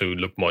started to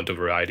look more into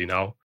variety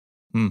now.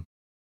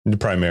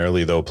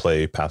 Primarily, though,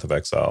 play Path of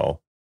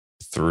Exile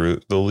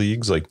through the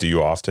leagues. Like, do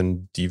you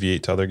often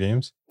deviate to other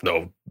games?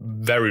 No,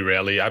 very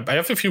rarely. I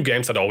have a few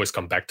games that I always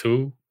come back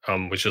to,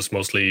 which is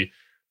mostly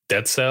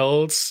Dead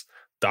Cells,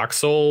 Dark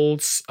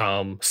Souls,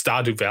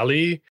 Stardew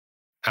Valley,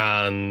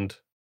 and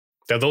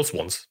they're those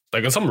ones.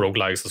 Like, and some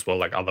roguelikes as well,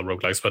 like other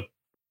roguelikes, but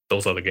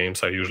those are the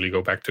games I usually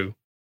go back to.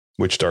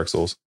 Which Dark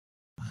Souls?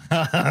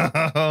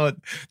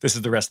 This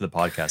is the rest of the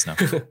podcast now.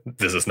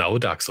 This is now a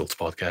Dark Souls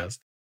podcast.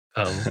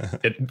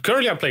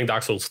 Currently, I'm playing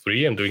Dark Souls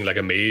 3. I'm doing like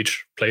a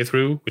mage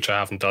playthrough, which I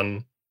haven't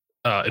done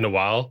in a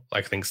while.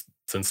 Like, I think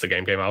since the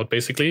game came out,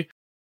 basically.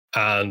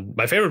 And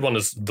my favorite one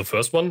is the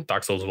first one,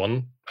 Dark Souls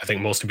 1. I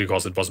think mostly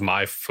because it was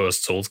my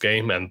first Souls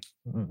game, and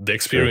the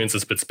experience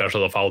is a bit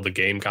special of how the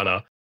game kind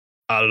of,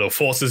 I don't know,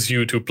 forces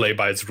you to play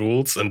by its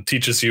rules and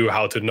teaches you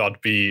how to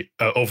not be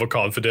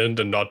overconfident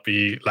and not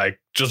be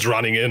like just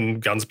running in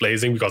guns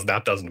blazing, because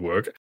that doesn't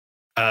work.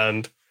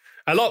 And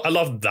I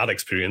love that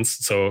experience.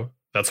 So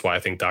that's why I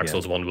think Dark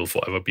Souls 1 will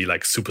forever be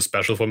like super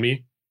special for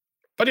me.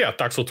 But yeah,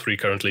 Dark Souls 3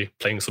 currently,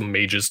 playing some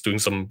mages, doing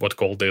some what's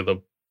called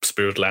the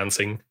spirit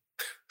lancing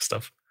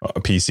stuff. A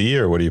PC,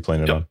 or what are you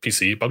playing it on?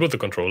 PC, but with the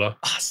controller.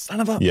 Son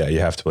of a... Yeah, you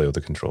have to play with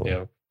the controller.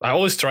 Yeah. I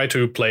always try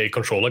to play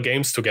controller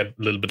games to get a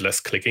little bit less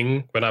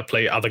clicking when I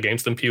play other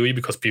games than PoE,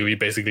 because PoE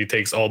basically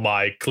takes all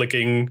my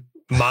clicking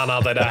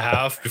mana that I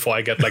have before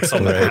I get like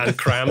some hand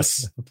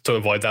cramps. To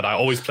avoid that, I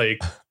always play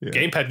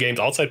gamepad games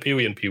outside PoE,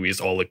 and PoE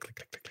is all like click,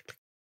 click, click, click,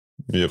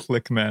 click. Yep.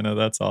 Click mana,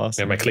 that's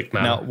awesome. Yeah, my click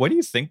mana. Now, what do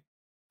you think?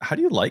 How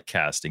do you like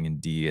casting in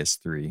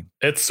DS3?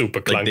 It's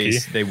super clunky.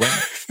 Like they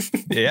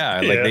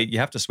went, you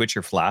have to switch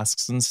your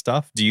flasks and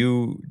stuff.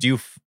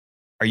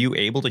 Are you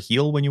able to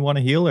heal when you want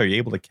to heal? Are you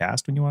able to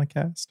cast when you want to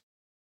cast?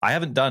 I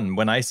haven't done.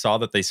 When I saw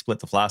that they split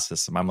the flask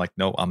system, I'm like,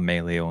 no, I'm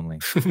melee only.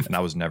 And I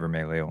was never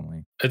melee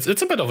only.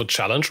 It's a bit of a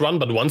challenge run,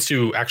 but once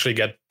you actually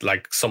get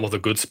like some of the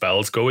good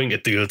spells going,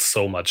 it deals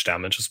so much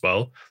damage as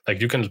well. Like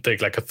you can take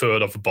like a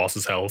third of a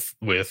boss's health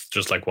with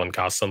just like one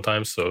cast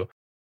sometimes. So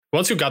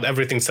once you got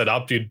everything set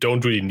up, you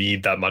don't really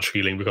need that much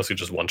healing because you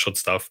just one-shot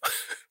stuff.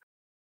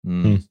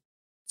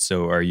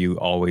 So are you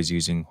always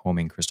using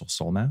Homing Crystal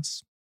Soul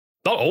Mass?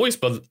 Not always,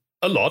 but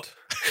a lot.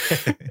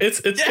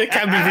 It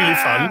can be really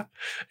fun.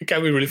 It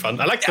can be really fun.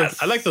 I like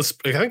this.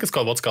 I think it's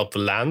called the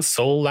Lance,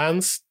 Soul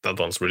Lance. That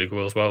one's really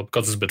cool as well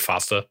because it's a bit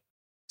faster.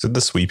 Is it the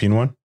sweeping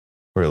one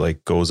where it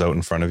like goes out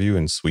in front of you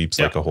and sweeps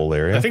like a whole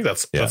area? I think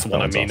that's the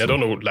one I mean. Awesome. I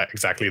don't know like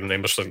exactly the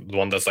name, but it's the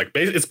one that's like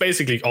it's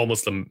basically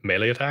almost a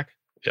melee attack.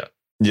 Yeah.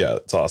 Yeah,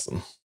 that's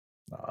awesome.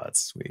 Oh, that's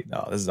sweet.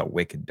 No, this is a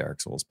wicked Dark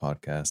Souls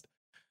podcast.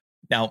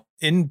 Now,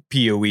 in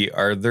PoE,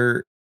 are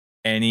there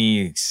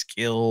any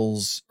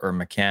skills or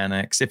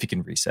mechanics, if you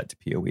can reset to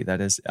PoE, that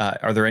is,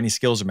 are there any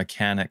skills or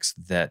mechanics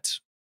that,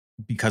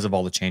 because of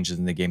all the changes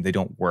in the game, they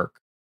don't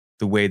work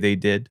the way they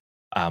did,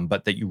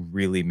 but that you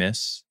really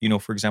miss? You know,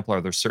 for example,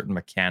 are there certain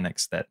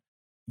mechanics that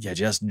you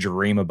just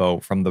dream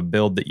about from the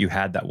build that you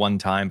had that one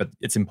time, but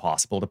it's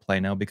impossible to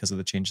play now because of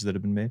the changes that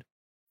have been made?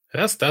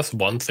 That's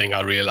one thing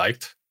I really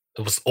liked.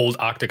 It was old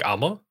Arctic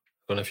Armor. I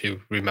don't know if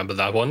you remember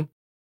that one.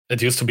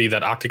 It used to be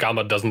that Arctic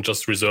Armor doesn't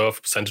just reserve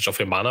a percentage of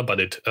your mana, but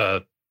it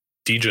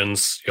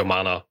degens your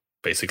mana,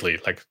 basically.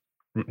 Like,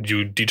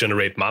 you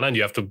degenerate mana, and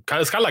you have to...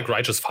 It's kind of like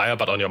Righteous Fire,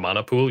 but on your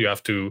mana pool. You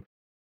have to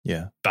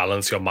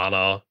balance your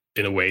mana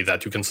in a way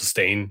that you can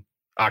sustain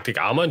Arctic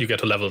Armor, and you get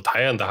to level it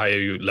higher, and the higher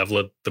you level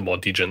it, the more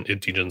it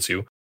degens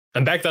you.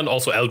 And back then,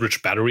 also,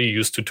 Eldritch Battery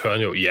used to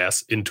turn your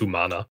ES into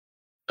mana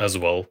as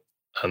well.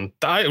 And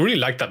I really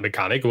liked that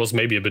mechanic. It was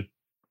maybe a bit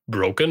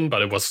broken,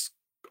 but it was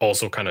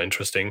also kind of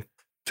interesting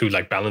to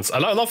like balance. I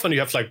love when you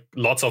have like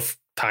lots of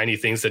tiny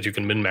things that you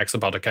can min-max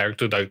about a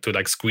character to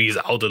like squeeze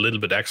out a little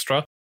bit extra.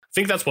 I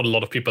think that's what a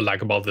lot of people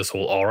like about this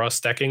whole aura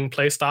stacking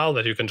playstyle,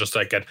 that you can just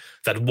like get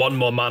that one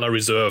more mana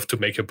reserve to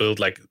make your build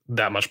like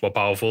that much more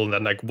powerful, and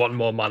then like one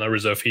more mana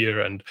reserve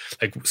here and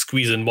like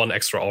squeeze in one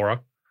extra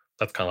aura.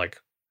 That's kind of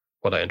like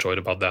what I enjoyed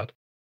about that.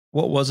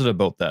 What was it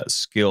about that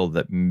skill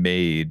that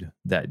made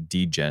that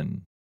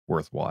degen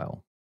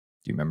worthwhile?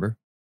 Do you remember?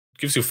 It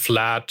gives you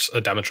flat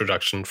damage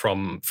reduction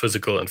from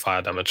physical and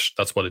fire damage.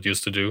 That's what it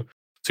used to do.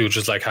 So you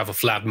just like have a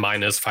flat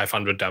minus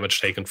 500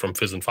 damage taken from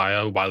fizz and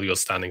fire while you're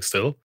standing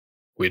still,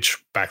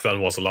 which back then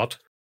was a lot.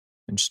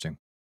 Interesting.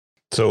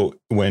 So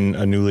when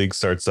a new league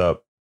starts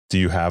up, do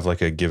you have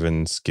like a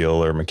given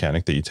skill or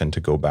mechanic that you tend to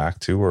go back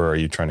to, or are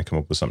you trying to come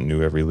up with something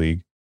new every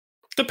league?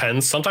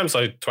 Depends. Sometimes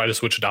I try to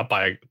switch it up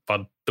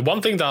but the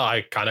one thing that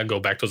I kind of go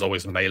back to is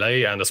always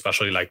melee, and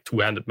especially like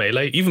two-handed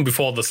melee. Even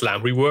before the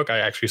slam rework, I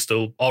actually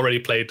still already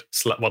played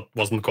what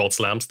wasn't called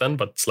slams then,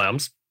 but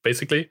slams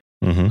basically.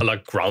 I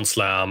like ground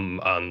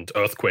slam and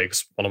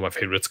earthquakes, one of my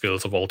favorite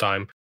skills of all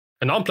time.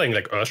 And now I'm playing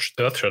like Earth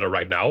Shredder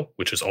right now,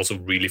 which is also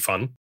really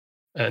fun.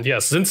 And yeah,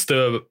 since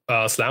the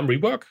slam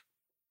rework,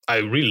 I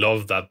really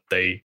love that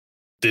they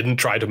didn't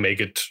try to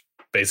make it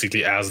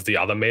basically as the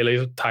other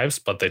melee types,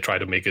 but they try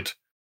to make it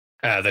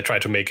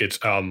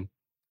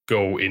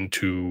go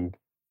into,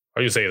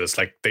 how do you say this?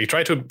 Like they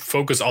try to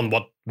focus on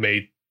what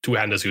made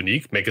two-handers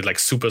unique, make it like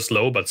super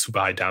slow but super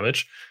high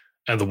damage,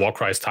 and the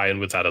Warcries tie in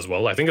with that as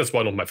well. I think that's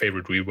one of my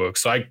favorite reworks.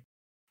 So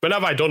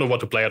whenever I don't know what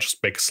to play, I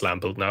just make a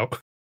slam build now.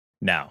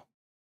 Now,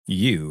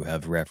 you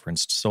have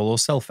referenced Solo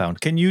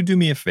Self-Found. Can you do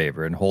me a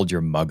favor and hold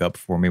your mug up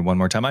for me one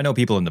more time? I know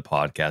people in the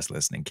podcast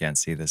listening can't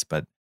see this,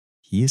 but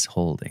he is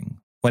holding.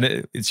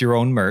 It's your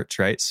own merch,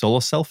 right? Solo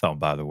Self-Found,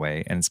 by the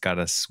way, and it's got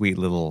a sweet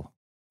little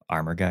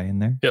armor guy in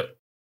there. Yep.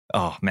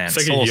 Oh, man. It's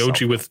like a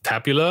Yoji with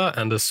tabula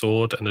and a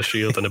sword and a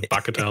shield and a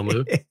bucket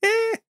helmet.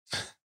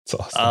 It's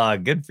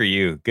awesome. Good for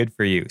you. Good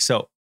for you.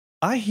 So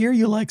I hear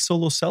you like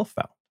Solo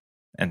Self-Found,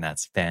 and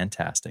that's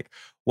fantastic.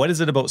 What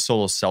is it about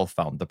Solo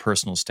Self-Found, the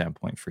personal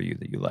standpoint for you,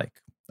 that you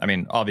like? I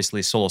mean,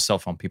 obviously, Solo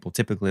Self-Found people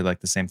typically like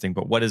the same thing,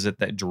 but what is it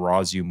that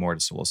draws you more to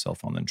Solo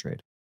Self-Found than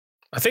trade?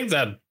 I think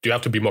that you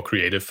have to be more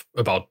creative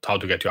about how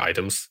to get your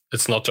items.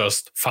 It's not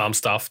just farm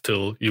stuff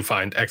till you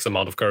find X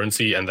amount of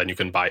currency and then you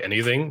can buy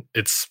anything.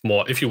 It's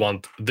more, if you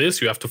want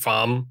this, you have to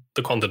farm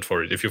the content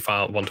for it. If you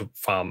want to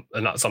farm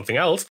something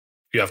else,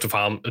 you have to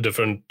farm a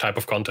different type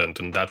of content.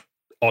 And that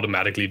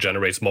automatically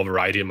generates more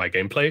variety in my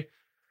gameplay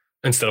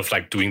instead of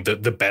like doing the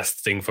best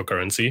thing for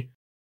currency.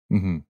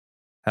 Mm-hmm.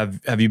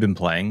 Have you been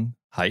playing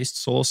Heist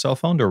Solo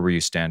Self-Found, or were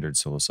you standard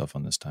Solo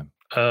Self-Found this time?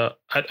 I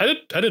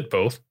did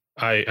both.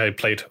 I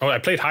played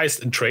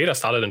Heist in trade. I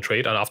started in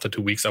trade, and after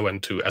 2 weeks I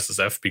went to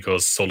SSF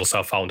because Solo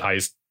Self-Found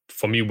Heist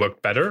for me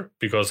worked better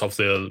because of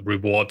the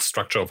reward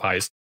structure of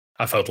Heist.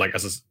 I felt like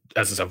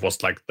SSF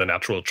was like the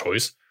natural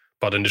choice,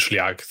 but initially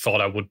I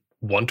thought I would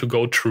want to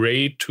go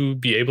trade to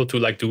be able to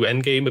like do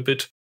endgame a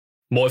bit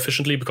more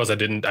efficiently, because I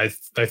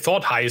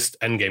thought Heist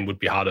endgame would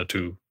be harder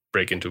to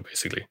break into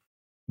basically.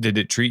 Did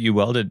it treat you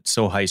well?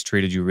 So Heist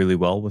treated you really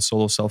well with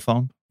Solo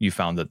Self-Found? You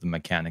found that the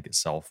mechanic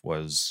itself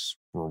was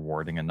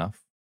rewarding enough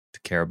to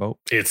care about?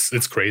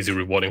 It's crazy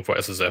rewarding for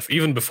SSF.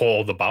 Even before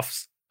all the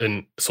buffs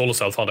in Solo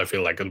Self-Found, I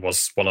feel like it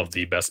was one of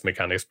the best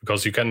mechanics,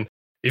 because you can,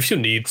 if you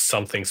need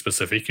something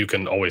specific, you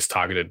can always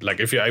target it. Like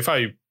if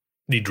I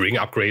need ring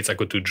upgrades, I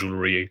could do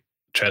jewelry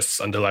chests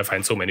until I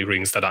find so many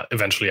rings that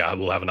eventually I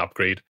will have an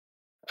upgrade.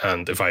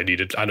 And if I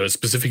needed, I know, a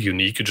specific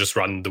unique, you just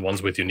run the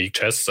ones with unique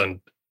chests.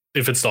 And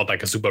if it's not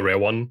like a super rare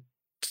one,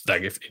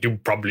 like if you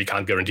probably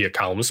can't guarantee a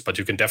Calms, but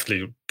you can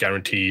definitely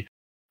guarantee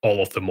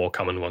all of the more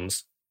common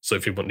ones. So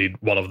if you would need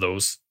one of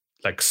those,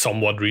 like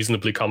somewhat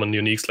reasonably common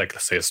uniques, like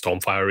let's say a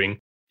Stormfire ring,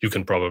 you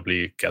can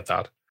probably get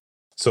that.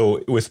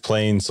 So with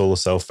playing Solo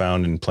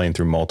Self-Found and playing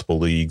through multiple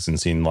leagues and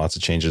seeing lots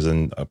of changes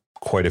and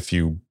quite a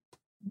few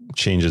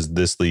changes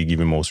this league,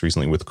 even most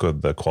recently with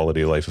the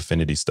quality of life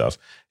affinity stuff,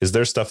 is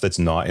there stuff that's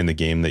not in the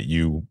game that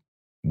you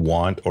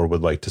want or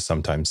would like to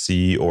sometimes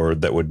see, or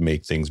that would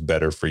make things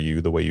better for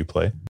you the way you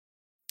play?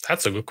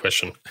 That's a good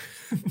question.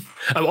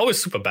 I'm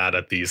always super bad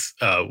at these.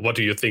 What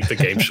do you think the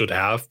game should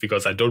have?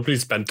 Because I don't really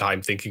spend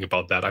time thinking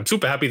about that. I'm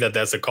super happy that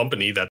there's a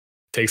company that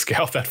takes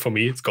care of that for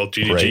me. It's called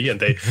GGG, right. And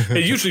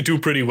they usually do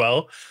pretty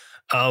well.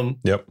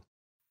 Yep.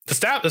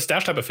 The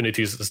stash type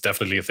affinities is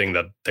definitely a thing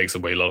that takes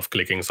away a lot of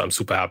clicking. So I'm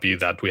super happy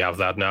that we have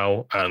that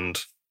now.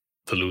 And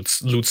the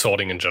loot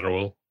sorting in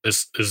general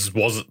was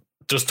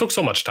just took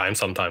so much time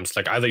sometimes.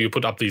 Like either you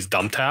put up these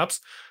dump tabs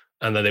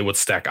and then they would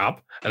stack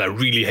up. And I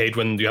really hate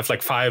when you have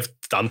like 5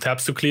 dump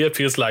tabs to clear. It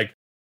feels like,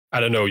 I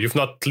don't know, you've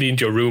not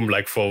cleaned your room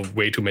like for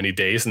way too many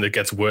days and it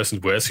gets worse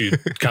and worse. You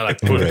kind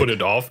of like put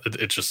it off.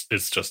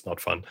 It's just not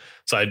fun.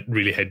 So I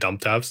really hate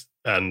dump tabs.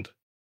 And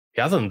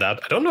yeah, other than that,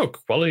 I don't know,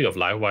 quality of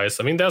life wise.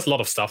 I mean, there's a lot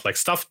of stuff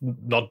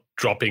not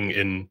dropping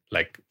in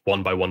like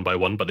one by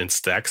one, but in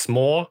stacks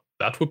more.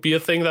 That would be a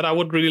thing that I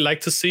would really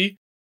like to see.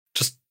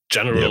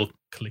 general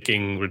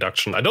clicking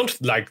reduction. I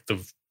don't like the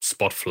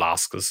spot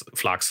flasks.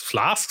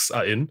 Flasks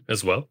are in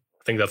as well.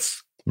 I think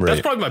that's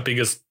probably my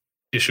biggest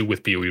issue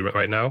with PoE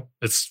right now.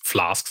 It's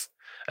flasks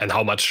and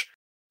how much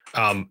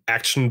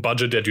action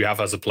budget that you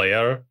have as a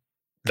player,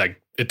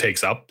 like it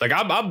takes up. Like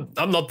I'm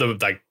not the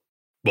like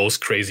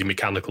most crazy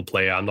mechanical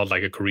player. I'm not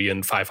like a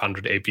Korean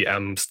 500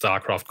 APM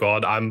StarCraft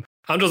god. I'm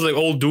just like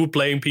old dude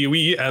playing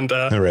PoE, and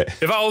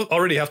if I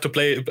already have to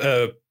play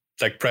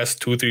like press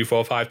 2 3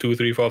 4 5 2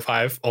 3 4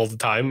 5 all the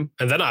time,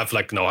 and then I've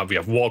like we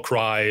have war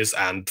cries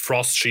and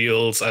frost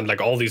shields and like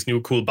all these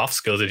new cool buff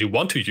skills that you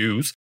want to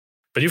use,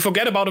 but you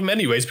forget about them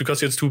anyways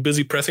because you're too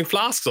busy pressing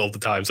flasks all the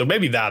time. So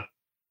maybe that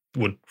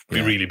would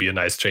really be a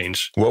nice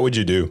change. What would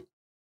you do?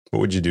 What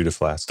would you do to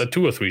flasks? The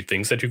 2 or 3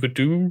 things that you could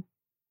do.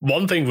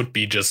 One thing would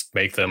be just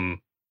make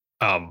them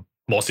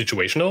more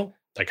situational,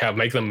 like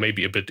make them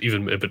maybe a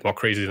bit more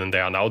crazy than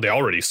they are now. They're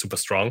already super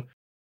strong,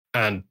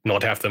 and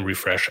not have them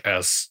refresh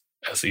as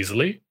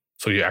easily.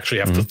 So you actually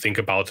have to think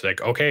about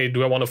like, okay,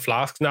 do I want a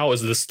flask now?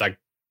 Is this like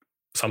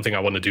something I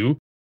want to do?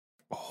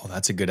 Oh,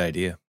 that's a good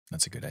idea.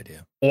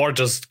 Or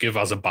just give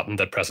us a button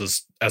that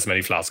presses as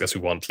many flasks as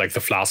we want, like the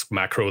flask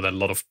macro that a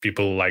lot of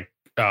people like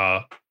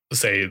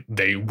say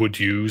they would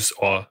use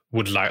or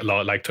would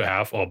like to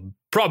have, or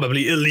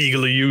probably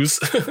illegally use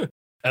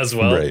as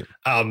well.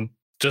 Right.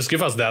 Just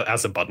give us that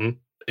as a button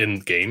in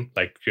game.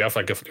 Like you have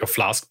like your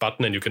flask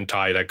button, and you can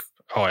tie like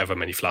however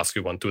many flasks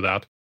you want to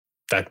that.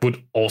 That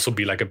would also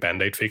be like a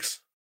band-aid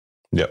fix.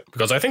 Yeah.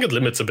 Because I think it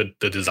limits a bit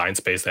the design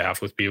space they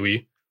have with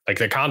PoE. Like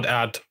they can't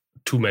add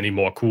too many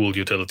more cool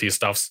utility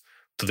stuffs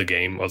to the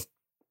game,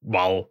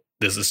 while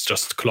this is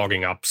just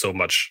clogging up so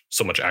much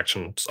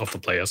action of the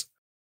players.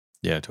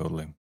 Yeah,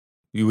 totally.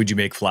 Would you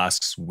make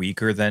flasks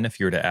weaker then if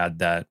you were to add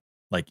that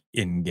like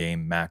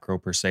in-game macro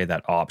per se,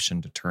 that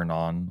option to turn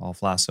on all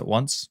flasks at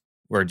once?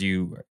 Or do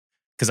you,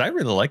 because I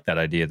really like that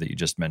idea that you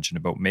just mentioned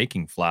about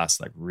making flasks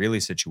like really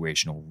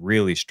situational,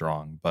 really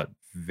strong, but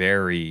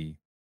very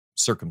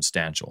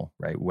circumstantial,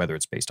 right? Whether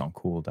it's based on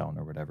cooldown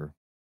or whatever.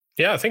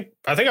 Yeah, I think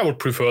I would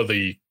prefer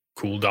the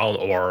cooldown,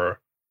 or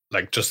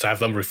like just have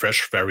them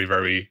refresh very,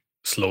 very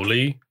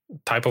slowly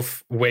type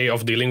of way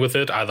of dealing with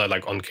it, either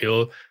like on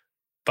kill.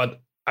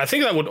 But I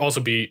think that would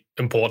also be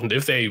important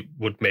if they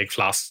would make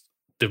flasks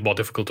more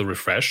difficult to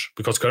refresh,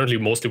 because currently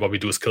mostly what we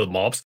do is kill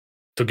mobs,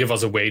 to give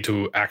us a way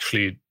to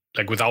actually,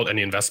 like without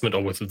any investment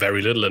or with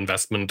very little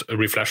investment,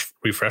 refresh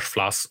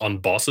flasks on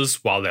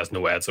bosses while there's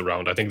no ads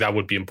around. I think that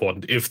would be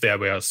important if they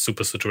were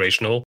super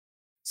situational.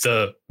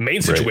 The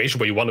main situation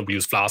where you want to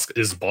use flask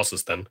is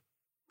bosses then.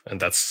 And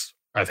that's,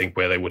 I think,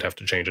 where they would have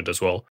to change it as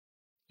well.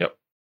 Yep.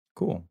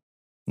 Cool.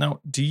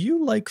 Now, do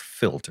you like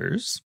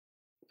filters?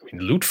 I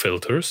mean, loot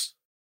filters.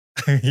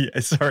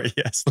 Yes,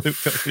 loot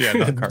filters. Yeah,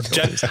 not card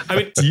filters. I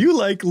mean, do you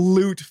like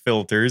loot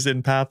filters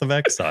in Path of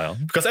Exile?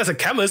 Because as a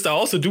chemist, I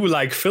also do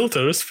like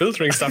filters.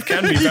 Filtering stuff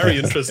can be very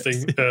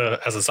interesting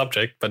as a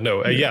subject. But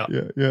no, yeah.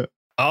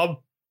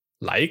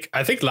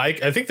 I think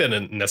they're a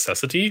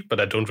necessity, but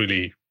I don't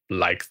really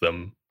like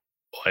them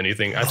or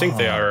anything. I think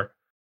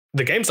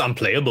the game's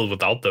unplayable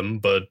without them,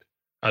 but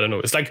I don't know.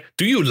 It's like,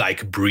 do you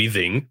like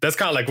breathing? That's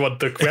kind of like what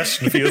the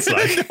question feels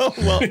like. No,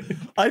 well,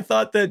 I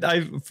thought that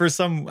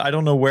I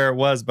don't know where it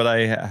was, but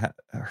I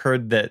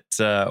heard that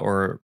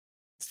or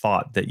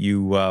thought that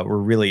you were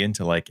really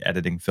into like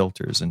editing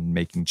filters and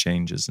making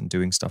changes and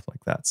doing stuff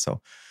like that.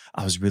 So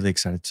I was really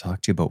excited to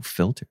talk to you about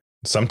filters.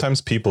 Sometimes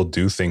people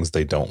do things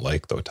they don't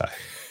like, though, Ty.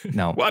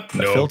 No, what?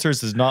 No.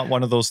 Filters is not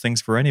one of those things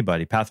for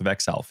anybody. Path of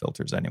Exile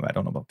filters, anyway. I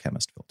don't know about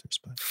chemist filters,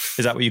 but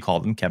is that what you call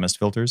them? Chemist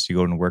filters? You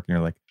go to work and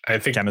you're like, I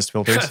think chemist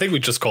filters? I think we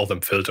just call them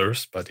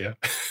filters, but yeah.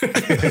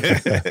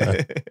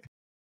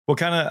 What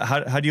kind of,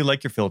 how do you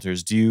like your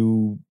filters?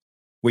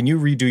 When you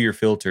redo your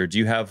filter, do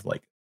you have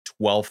like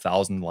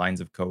 12,000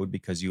 lines of code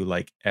because you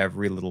like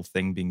every little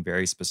thing being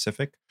very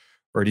specific?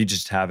 Or do you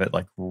just have it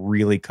like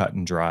really cut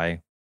and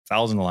dry,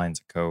 1,000 lines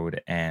of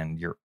code, and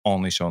you're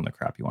only showing the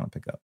crap you want to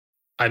pick up?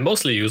 I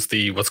mostly use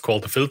what's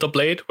called the Filter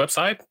Blade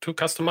website to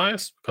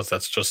customize, because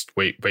that's just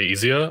way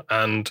easier.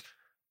 And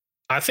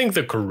I think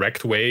the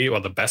correct way, or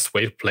the best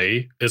way to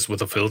play, is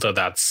with a filter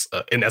that's,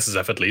 in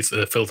SSF at least,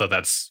 a filter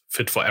that's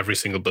fit for every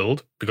single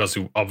build. Because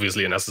you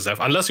obviously in SSF,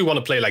 unless you want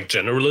to play like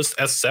generalist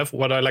SSF,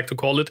 what I like to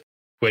call it,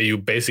 where you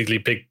basically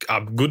pick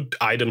up good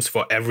items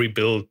for every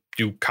build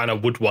you kind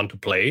of would want to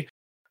play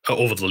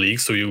over the league.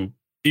 So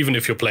even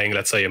if you're playing,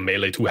 let's say, a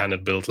melee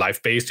two-handed build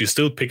life-based, you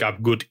still pick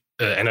up good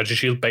energy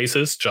shield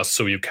bases, just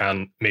so you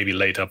can maybe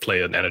later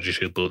play an energy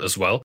shield build as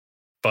well.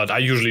 But I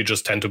usually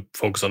just tend to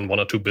focus on 1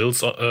 or 2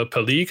 builds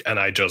per league, and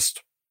I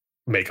just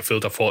make a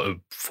filter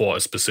for a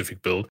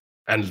specific build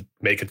and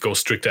make it go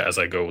stricter as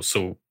I go.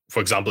 So, for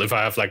example, if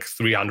I have like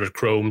 300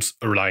 chromes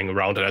lying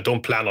around and I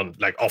don't plan on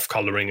like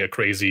off-coloring a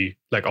crazy,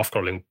 like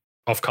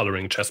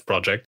off-coloring chess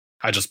project,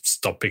 I just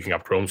stop picking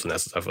up chromes in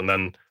SSF, and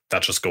then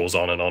that just goes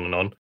on and on and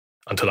on,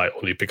 until I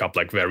only pick up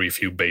like very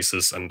few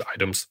bases and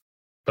items.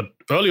 But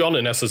early on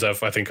in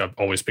SSF, I think I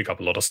always pick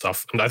up a lot of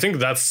stuff. And I think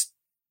that's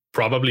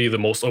probably the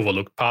most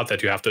overlooked part,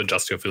 that you have to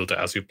adjust your filter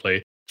as you play.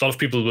 A lot of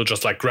people will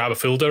just like grab a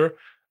filter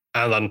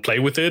and then play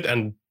with it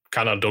and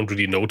kind of don't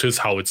really notice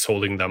how it's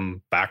holding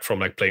them back from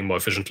like playing more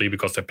efficiently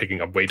because they're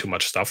picking up way too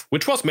much stuff,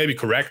 which was maybe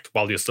correct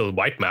while you're still in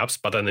white maps,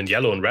 but then in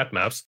yellow and red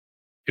maps,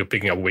 you're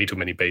picking up way too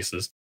many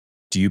bases.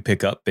 Do you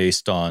pick up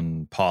based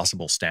on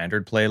possible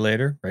standard play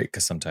later, right?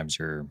 Because sometimes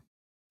you're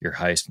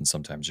heist and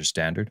sometimes you're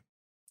standard.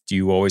 Do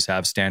you always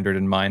have standard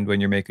in mind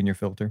when you're making your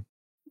filter?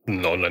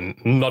 No,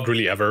 not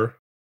really ever.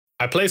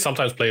 I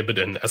sometimes play a bit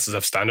in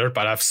SSF standard,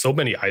 but I have so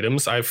many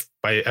items. My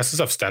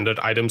SSF standard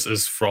items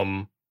is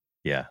from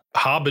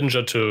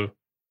Harbinger to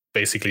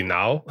basically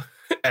now.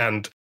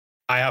 And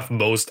I have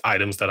most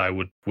items that I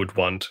would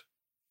want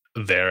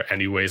there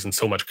anyways, and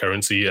so much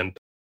currency and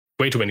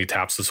way too many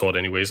tabs to sort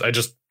anyways. I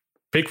just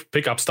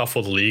pick up stuff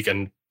for the league,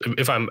 and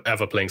if I'm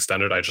ever playing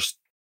standard, I just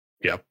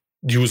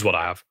use what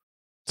I have.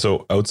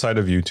 So outside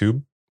of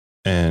YouTube,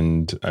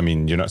 and I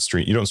mean, you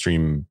don't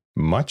stream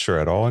much or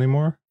at all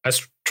anymore? I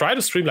try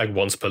to stream like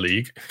once per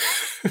league.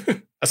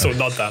 So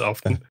not that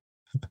often.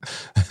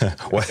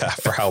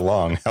 For how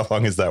long? How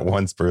long is that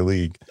once per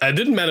league? I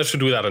didn't manage to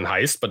do that in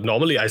Heist, but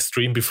normally I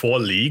stream before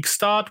league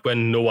start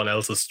when no one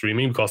else is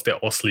streaming because they're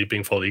all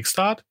sleeping for league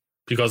start.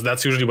 Because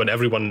that's usually when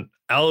everyone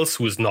else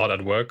who is not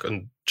at work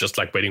and just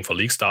like waiting for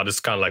league start is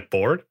kind of like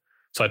bored.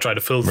 So I try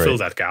to fill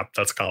that gap.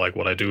 That's kind of like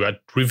what I do. I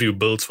review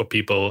builds for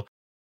people,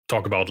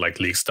 talk about like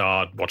league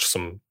start, watch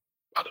some,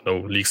 I don't know,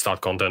 league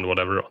start content,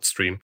 whatever on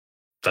stream.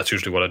 That's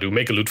usually what I do.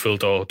 Make a loot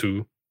filter or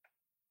two,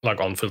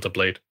 like on filter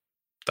blade,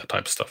 that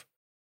type of stuff.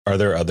 Are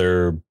there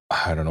other,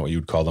 I don't know what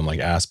you'd call them, like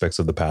aspects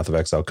of the Path of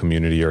Exile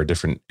community or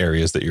different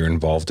areas that you're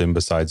involved in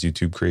besides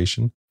YouTube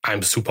creation?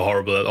 I'm super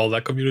horrible at all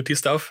that community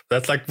stuff.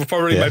 That's like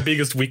probably my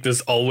biggest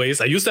weakness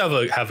always. I used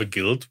to have a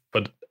guild,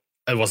 but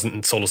I wasn't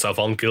in solo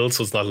self-on guild,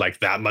 so it's not like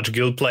that much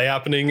guild play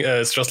happening.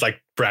 It's just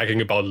like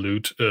bragging about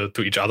loot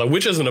to each other,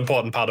 which is an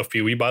important part of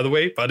PoE, by the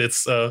way, but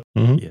it's not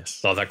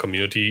that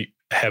community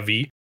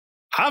heavy.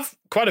 I have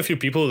quite a few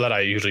people that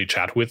I usually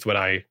chat with when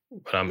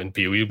I'm in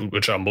PoE,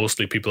 which are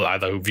mostly people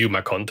either who view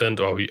my content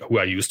or who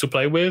I used to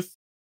play with.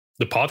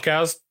 The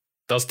podcast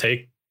does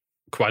take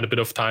quite a bit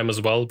of time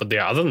as well, but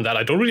other than that,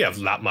 I don't really have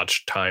that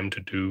much time to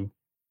do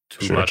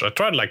too much. I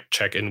try to like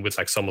check in with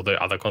like some of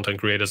the other content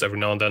creators every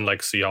now and then,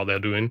 like see how they're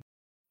doing,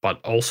 but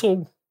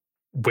also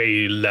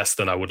way less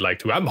than I would like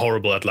to. I'm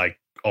horrible at like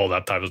all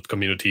that type of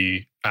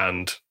community,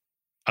 and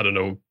I don't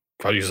know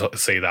how you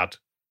say that,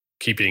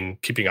 keeping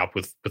up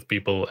with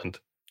people and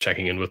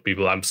checking in with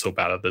people. I'm so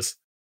bad at this.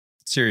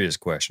 Serious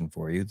question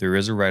for you. There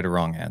is a right or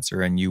wrong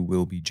answer, and you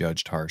will be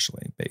judged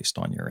harshly based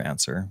on your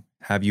answer.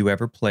 Have you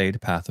ever played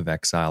Path of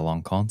Exile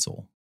on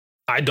console?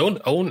 I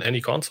don't own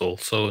any console,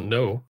 so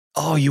no.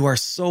 Oh, you are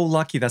so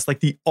lucky. That's like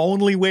the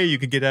only way you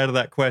could get out of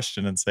that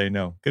question and say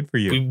no. Good for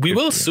you. We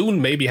will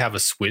soon maybe have a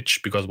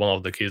Switch, because one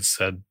of the kids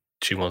said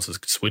she wants a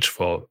Switch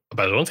but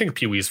I don't think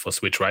PoE is for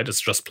Switch, right?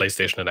 It's just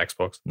PlayStation and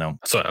Xbox. No.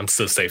 So I'm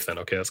still safe then.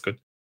 Okay, that's good.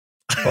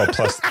 Well,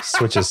 plus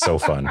Switch is so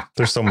fun.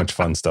 There's so much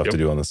fun stuff to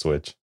do on the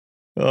Switch.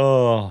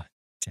 Oh,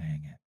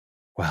 dang it.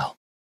 Well.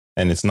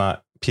 And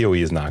PoE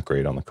is not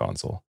great on the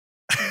console.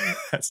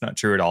 That's not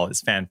true at all. It's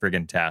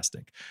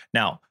fan-friggin-tastic.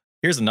 Now,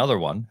 here's another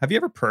one. Have you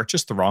ever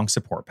purchased the wrong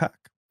support pack?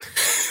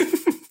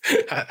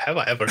 Have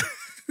I ever?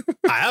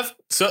 I have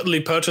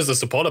certainly purchased a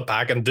supporter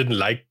pack and didn't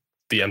like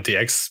the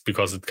MTX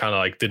because it kind of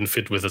like didn't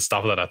fit with the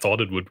stuff that I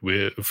thought it would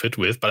fit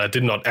with, but I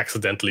did not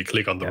accidentally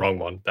click on the wrong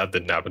one. That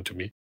didn't happen to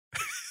me.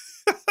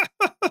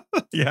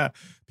 Yeah,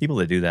 people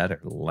that do that are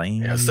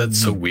lame. Yes,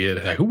 that's so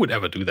weird. Like, who would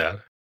ever do that?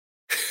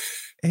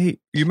 Hey,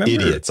 you remember?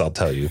 Idiots, I'll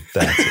tell you.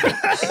 That's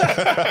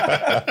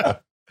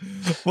it.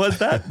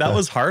 That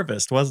was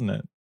Harvest, wasn't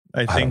it?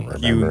 I think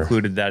you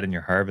included that in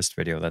your Harvest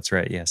video. That's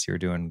right. Yes, you were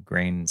doing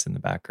grains in the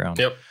background.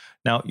 Yep.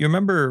 Now, you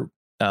remember,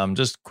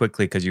 just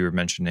quickly, because you were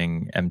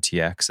mentioning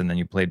MTX and then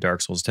you played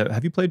Dark Souls.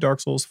 Have you played Dark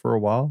Souls for a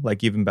while?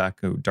 Like even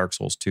back to Dark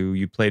Souls 2,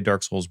 you played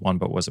Dark Souls 1,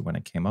 but was it when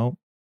it came out?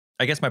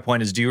 I guess my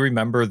point is, do you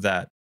remember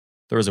that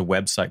there was a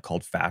website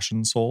called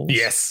Fashion Souls?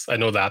 Yes, I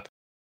know that.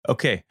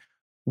 Okay.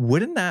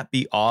 Wouldn't that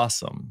be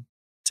awesome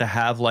to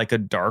have like a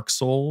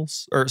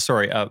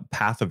a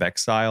Path of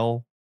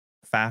Exile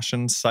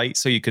fashion site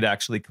so you could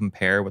actually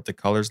compare what the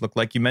colors look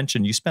like? You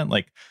mentioned you spent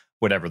like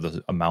whatever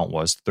the amount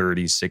was,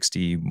 $30,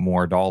 $60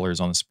 more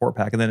on a support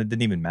pack, and then it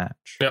didn't even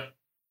match. Yep.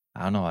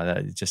 I don't know.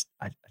 I just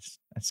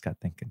got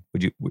thinking.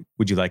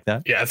 Would you like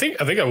that? Yeah, I think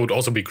it would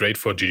also be great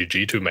for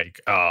GGG to make.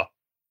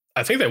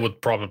 I think they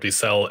would probably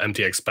sell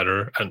MTX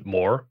better and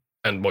more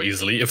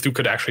easily if you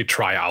could actually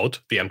try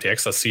out the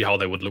MTX and see how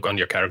they would look on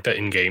your character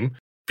in game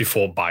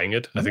before buying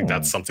it. I think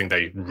that's something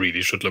they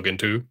really should look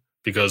into,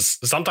 because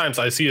sometimes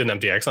I see an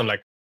MTX, I'm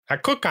like,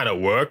 that could kind of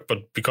work,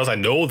 but because I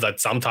know that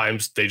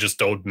sometimes they just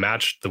don't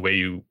match the way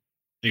you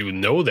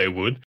know they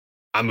would,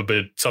 I'm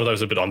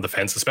sometimes a bit on the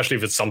fence, especially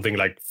if it's something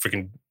like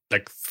freaking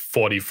like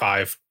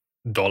 $45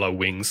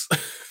 wings.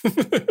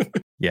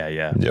 Yeah.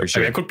 Yep. For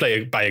sure. I mean,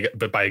 I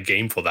could buy a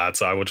game for that,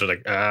 so I would just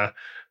like,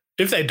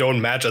 if they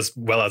don't match as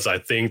well as I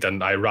think,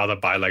 then I'd rather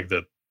buy like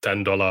the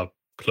 $10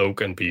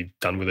 cloak and be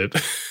done with it.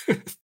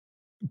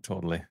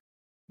 Totally.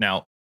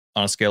 Now,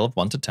 on a scale of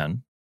 1 to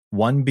 10,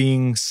 1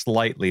 being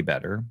slightly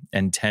better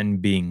and 10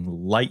 being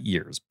light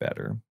years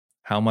better,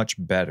 how much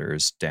better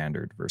is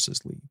Standard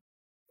versus League?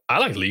 I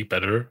like League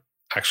better,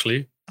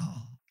 actually.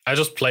 I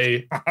just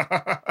play...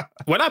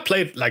 When I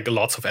played like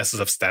lots of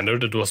SSF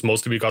Standard, it was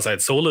mostly because I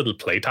had so little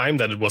playtime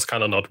that it was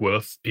kind of not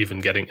worth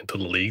even getting into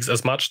the leagues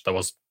as much. That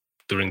was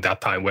during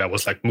that time where I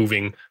was like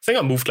moving. I think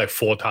I moved like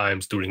 4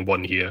 times during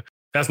 1 year.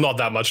 There's not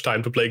that much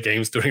time to play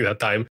games during that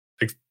time.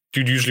 Like,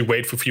 you'd usually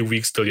wait for a few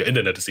weeks till your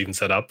internet is even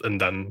set up, and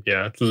then,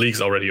 yeah, the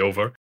league's already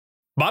over.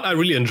 But I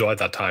really enjoyed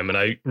that time, and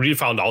I really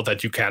found out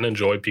that you can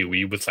enjoy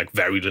PoE with like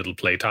very little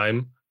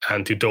playtime,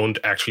 and you don't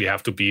actually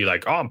have to be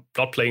like, oh, I'm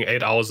not playing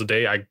 8 hours a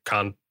day. I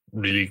can't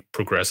really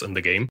progress in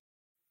the game.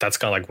 That's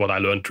kind of like what I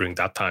learned during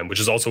that time, which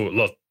is also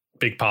a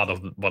big part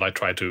of what I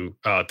try to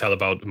tell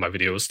about in my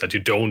videos, that you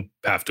don't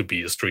have to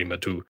be a streamer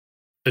to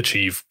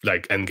achieve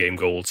like end game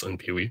goals in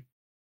PoE.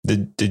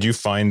 Did you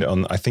find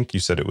on, I think you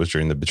said it was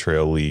during the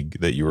Betrayal League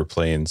that you were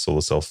playing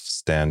Solo Self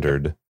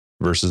Standard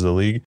versus the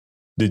League.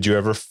 Did you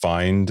ever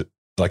find,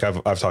 like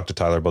I've talked to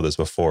Tyler about this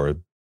before,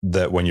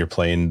 that when you're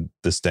playing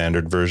the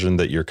Standard version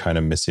that you're kind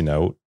of missing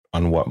out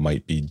on what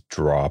might be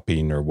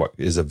dropping or what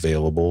is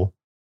available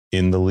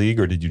in the League,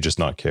 or did you just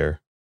not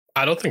care?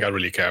 I don't think I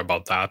really care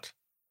about that.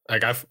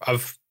 Like I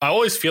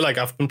always feel like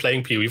I've been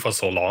playing PoE for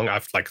so long.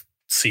 I've like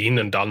seen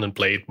and done and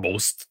played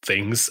most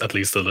things at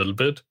least a little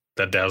bit,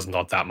 that there's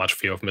not that much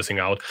fear of missing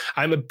out.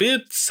 I'm a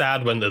bit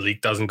sad when the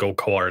League doesn't go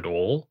core at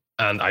all,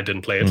 and I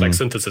didn't play it. Like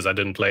Synthesis, I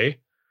didn't play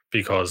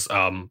because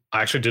I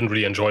actually didn't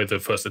really enjoy the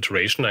first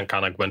iteration and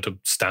kind of went to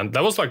Standard.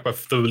 That was like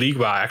the League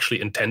where I actually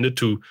intended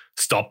to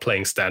stop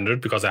playing Standard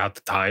because I had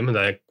the time, and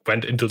then I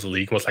went into the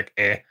League and was like,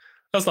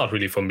 that's not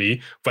really for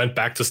me. Went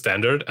back to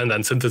Standard, and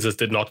then Synthesis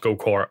did not go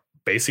core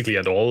basically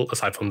at all,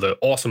 aside from the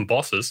awesome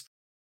bosses.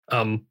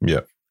 And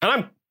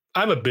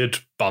I'm a bit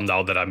bummed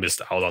out that I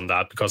missed out on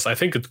that, because I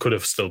think it could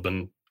have still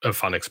been a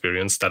fun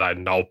experience that I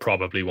now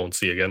probably won't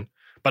see again.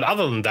 But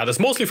other than that, it's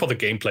mostly for the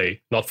gameplay,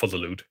 not for the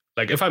loot.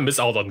 Like if I miss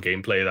out on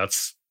gameplay,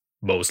 that's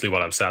mostly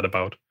what I'm sad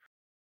about.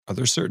 Are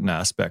there certain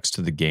aspects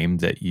to the game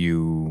that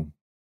you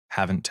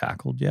haven't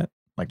tackled yet?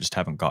 Like just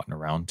haven't gotten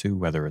around to,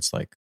 whether it's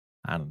like,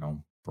 I don't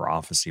know,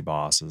 prophecy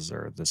bosses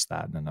or this,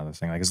 that, and another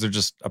thing? Like, is there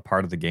just a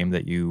part of the game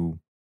that you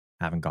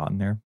haven't gotten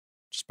there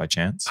just by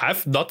chance?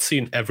 I've not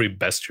seen every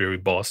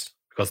bestiary boss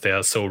because they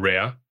are so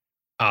rare.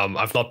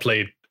 I've not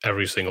played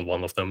every single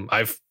one of them.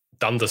 I've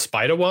done the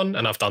spider one,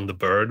 and I've done the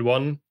bird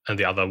one, and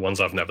the other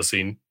ones I've never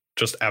seen,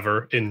 just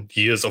ever in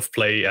years of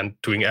play and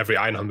doing every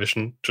Einhorn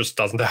mission. Just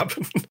doesn't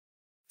happen.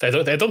 I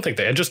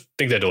just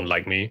think they don't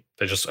like me.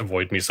 They just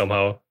avoid me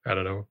somehow. I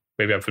don't know.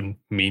 Maybe I've been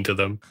mean to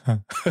them.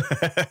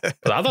 But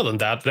other than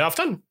that,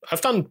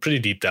 I've done pretty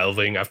deep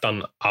delving. I've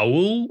done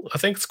Owl, I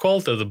think it's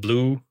called, the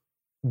blue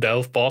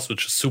delve boss,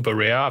 which is super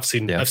rare. I've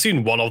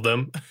seen one of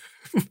them.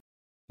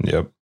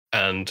 Yep.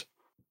 And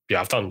yeah,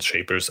 I've done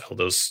Shapers,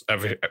 Elders.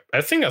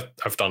 I think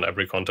I've done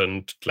every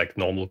content, like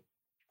normal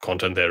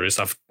content there is.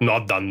 I've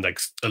not done like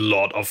a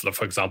lot of,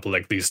 for example,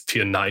 like these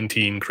tier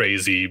 19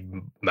 crazy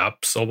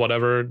maps or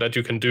whatever that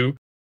you can do.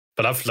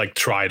 But I've like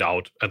tried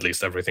out at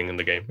least everything in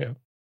the game. Yeah.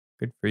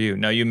 Good for you.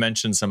 Now, you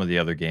mentioned some of the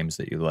other games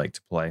that you like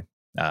to play.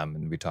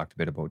 And we talked a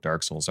bit about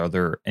Dark Souls. Are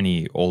there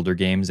any older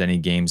games, any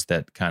games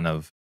that kind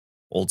of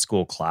old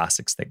school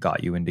classics that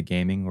got you into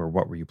gaming, or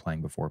what were you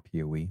playing before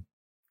PoE?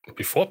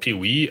 Before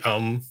PoE,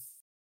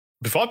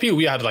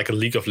 I had like a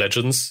League of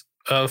Legends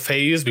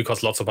phase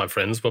because lots of my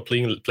friends were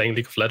playing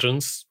League of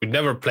Legends. We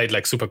never played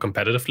like super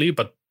competitively,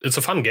 but it's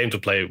a fun game to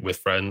play with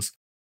friends.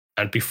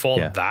 And before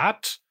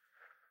that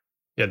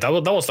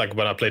was like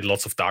when I played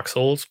lots of Dark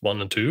Souls 1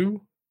 and 2.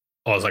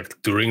 Or was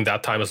like during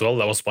that time as well.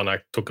 That was when I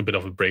took a bit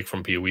of a break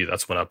from PoE.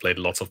 That's when I played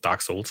lots of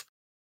Dark Souls.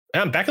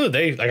 And back in the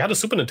day, like I had a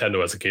Super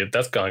Nintendo as a kid.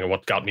 That's kind of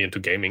what got me into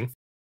gaming.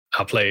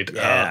 I played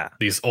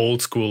these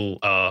old school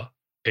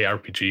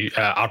RPGs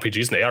and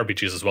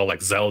ARPGs as well,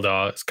 like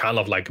Zelda. It's kind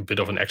of like a bit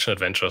of an action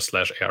adventure /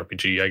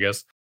 ARPG, I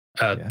guess.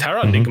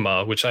 Terra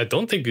Enigma, which I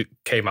don't think it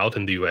came out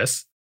in the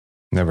US.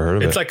 Never heard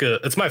of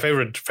it. It's my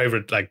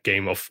favorite like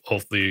game of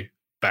the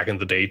back in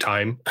the day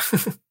time.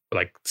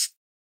 Like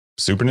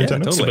Super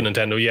Nintendo? Totally. Super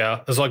Nintendo,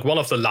 yeah. It's like one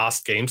of the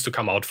last games to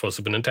come out for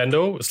Super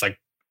Nintendo. It's like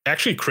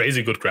actually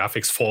crazy good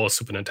graphics for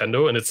Super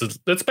Nintendo, and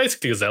it's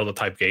basically a Zelda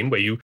type game where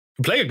you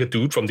play a good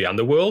dude from the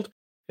underworld.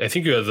 I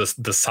think you're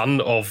the son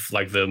of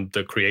like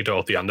the creator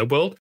of the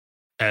underworld,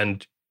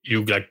 and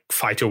you like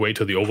fight your way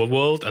to the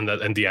overworld, and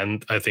that in the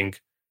end, I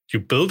think you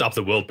build up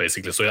the world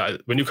basically. So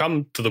when you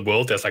come to the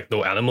world, there's like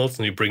no animals,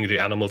 and you bring the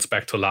animals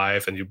back to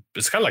life, and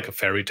it's kind of like a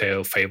fairy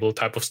tale fable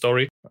type of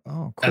story.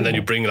 Oh, cool. And then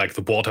you bring like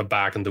the water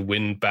back and the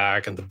wind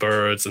back and the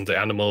birds and the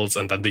animals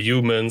and then the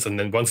humans. And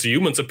then once the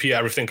humans appear,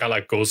 everything kind of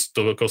like goes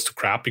to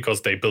crap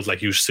because they build like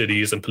huge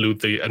cities and pollute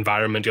the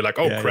environment. You're like,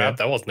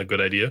 that wasn't a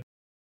good idea.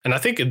 And I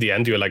think in the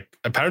end, you're like,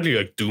 apparently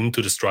you're like doomed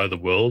to destroy the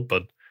world,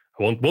 but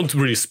I won't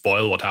really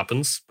spoil what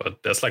happens. But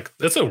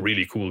it's a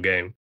really cool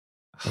game.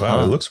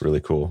 Wow, it looks really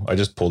cool. I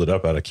just pulled it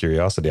up out of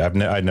curiosity. I'd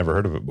never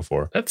heard of it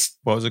before.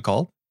 What was it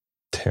called?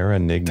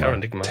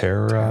 Terranigma.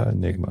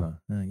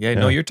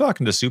 No, you're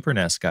talking to Super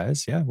NES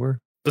guys. Yeah,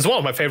 It's one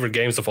of my favorite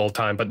games of all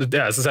time. But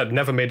yeah, as I said,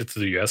 never made it to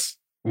the US,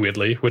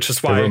 weirdly, which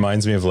is why it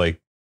reminds me of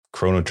like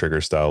Chrono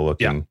Trigger style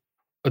looking. Yeah,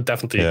 it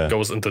definitely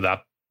goes into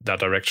that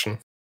direction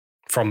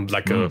from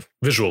like a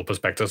visual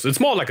perspective. It's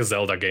more like a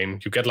Zelda game.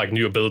 You get like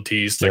new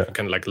abilities, like you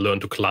can like learn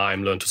to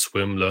climb, learn to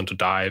swim, learn to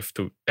dive,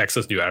 to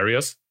access new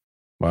areas.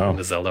 Wow. In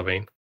the Zelda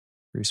vein.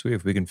 Pretty sweet.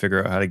 If we can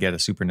figure out how to get a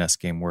Super NES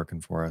game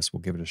working for us, we'll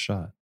give it a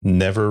shot.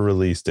 Never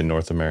released in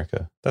North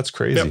America. That's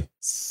crazy. Yep.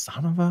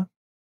 Son of a...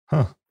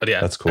 But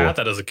yeah, that's cool. I had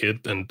that as a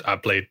kid and I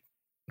played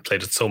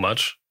it so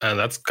much. And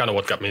that's kind of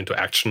what got me into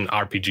action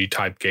RPG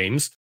type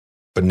games.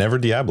 But never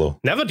Diablo.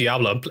 Never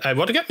Diablo.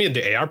 What got me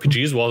into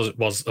ARPGs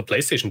was a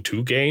PlayStation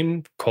 2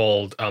 game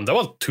called, there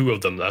were two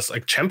of them. That's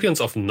like Champions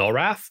of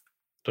Norath.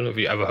 Don't know if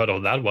you ever heard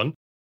of that one.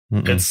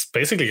 Mm-mm. It's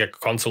basically like a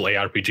console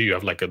ARPG. You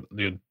have like a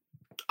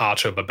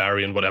archer,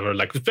 barbarian, whatever.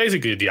 Like it's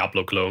basically a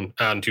Diablo clone.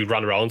 And you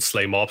run around,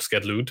 slay mobs,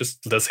 get loot.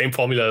 Just the same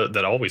formula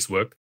that always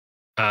worked.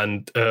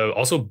 And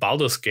also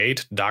Baldur's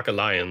Gate, Dark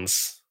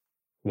Alliance,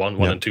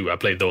 1 and 2. I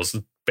played those.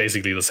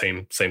 Basically the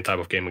same type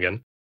of game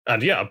again.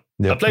 And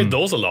I played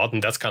those a lot,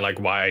 and that's kind of like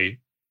why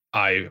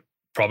I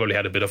probably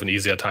had a bit of an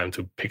easier time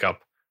to pick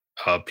up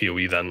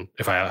PoE than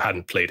if I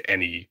hadn't played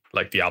any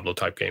like Diablo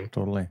type game.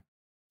 Totally.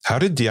 How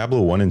did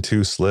Diablo 1 and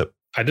 2 slip?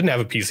 I didn't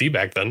have a PC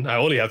back then. I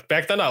only had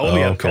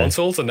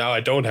consoles, and now I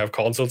don't have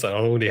consoles, and I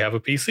only have a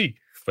PC.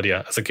 But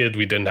yeah, as a kid,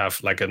 we didn't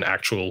have like an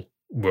actual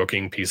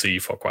working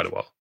PC for quite a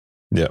while.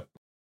 Yeah.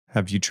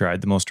 Have you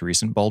tried the most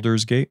recent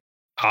Baldur's Gate?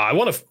 I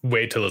want to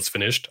wait till it's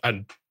finished.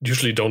 I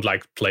usually don't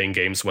like playing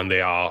games when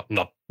they are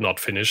not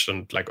finished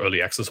and like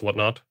early access or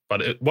whatnot.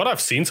 But what I've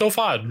seen so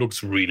far, it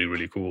looks really,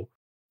 really cool.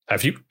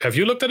 Have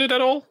you looked at it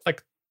at all?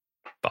 Like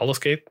Baldur's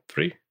Gate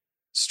 3?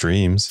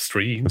 Streams.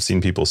 I've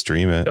seen people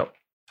stream it. Yep.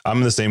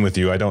 I'm the same with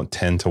you. I don't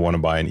tend to want to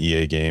buy an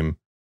EA game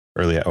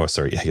early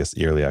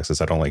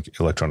access. I don't like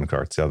Electronic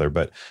Arts either,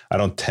 but I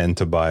don't tend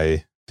to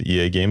buy the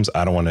EA games.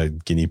 I don't want to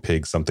guinea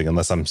pig something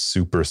unless I'm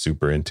super,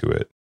 super into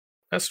it.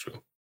 That's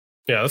true.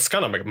 Yeah, that's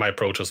kind of my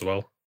approach as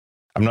well.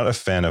 I'm not a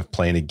fan of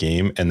playing a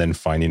game and then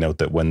finding out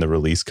that when the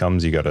release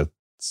comes, you got to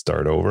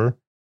start over.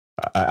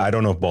 I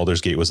don't know if Baldur's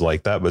Gate was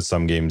like that, but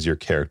some games your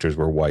characters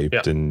were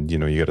wiped and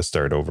you got to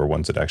start over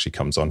once it actually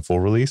comes on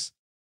full release.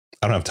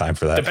 I don't have time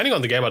for that. Depending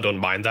on the game, I don't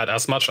mind that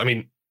as much. I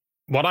mean,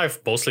 what I've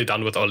mostly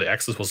done with early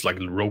access was like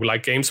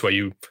roguelike games where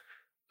you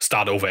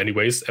start over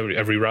anyways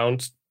every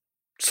round,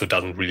 so it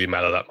doesn't really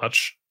matter that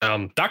much.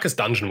 Darkest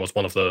Dungeon was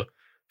one of the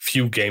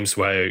few games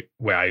where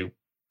I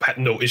had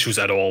no issues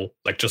at all,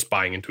 like just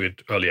buying into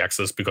it early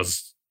access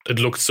because it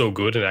looked so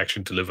good and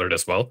actually delivered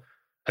as well.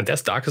 And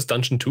there's Darkest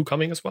Dungeon 2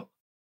 coming as well.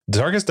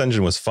 Darkest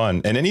Dungeon was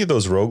fun. And any of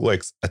those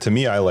roguelikes, to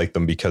me, I like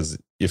them because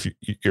if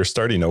you're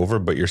starting over,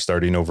 but you're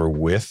starting over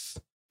with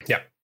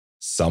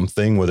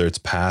something, whether it's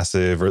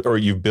passive or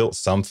you've built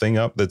something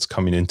up that's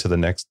coming into the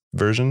next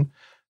version.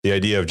 The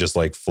idea of just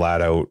like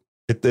flat out,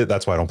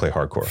 that's why I don't play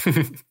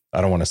hardcore. I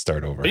don't want to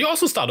start over. But you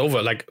also start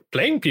over, like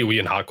playing PoE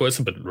in hardcore is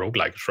a bit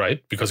roguelike,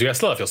 right? Because you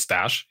still have your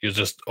stash. You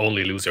just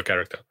only lose your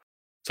character.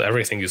 So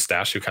everything you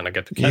stash, you kind of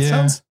get to keep.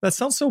 That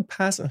sounds so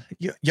passive.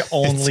 You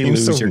only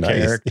lose so your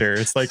character.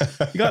 It's like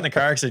you got in a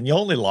car accident, you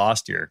only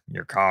lost your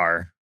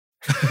car.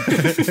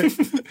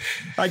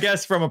 I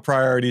guess from a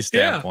priority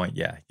standpoint,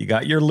 you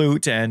got your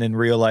loot, and in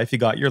real life, you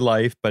got your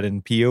life, but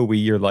in PoE,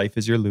 your life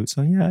is your loot.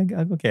 So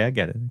I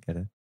get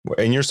it.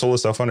 And your solo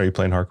stuff on, are you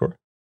playing hardcore?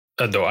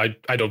 No,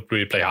 I don't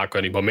really play hardcore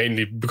anymore,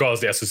 mainly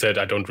because, as you said,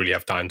 I don't really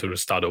have time to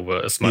start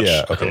over as much.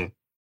 Yeah, okay.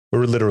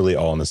 We're literally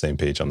all on the same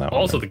page on that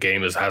one. Also, the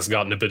game has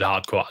gotten a bit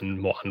hardcore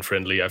and more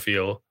unfriendly, I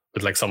feel,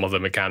 with like some of the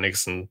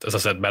mechanics. And as I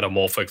said,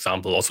 Metamorph, for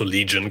example, also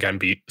Legion can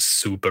be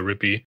super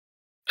rippy.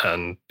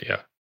 And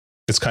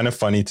it's kind of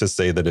funny to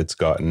say that it's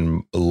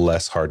gotten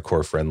less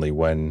hardcore friendly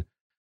when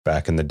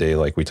back in the day,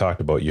 like we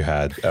talked about, you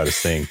had Out of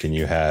Sync and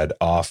you had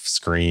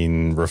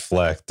off-screen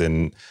reflect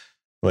and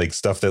like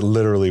stuff that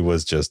literally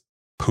was just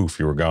poof,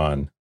 you were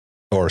gone,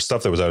 or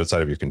stuff that was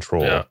outside of your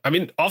control. Yeah, I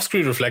mean,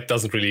 off-screen reflect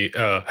doesn't really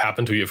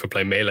happen to you if you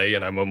play melee,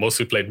 and I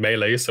mostly played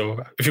melee.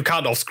 So if you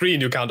can't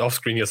off-screen, you can't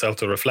off-screen yourself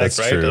to reflect,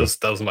 right?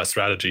 That was my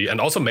strategy. And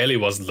also melee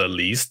was the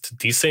least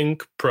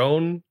desync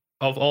prone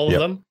of all of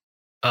them,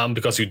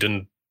 because you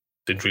didn't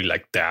really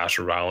like dash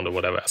around or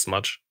whatever as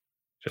much.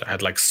 I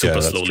had like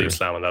super slow leap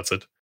slam, and that's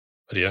it.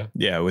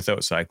 But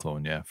without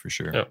Cyclone, for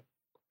sure. Yeah.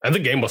 And the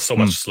game was so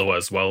much slower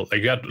as well.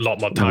 Like you had a lot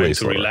more time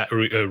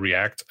to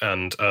react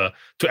and to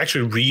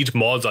actually read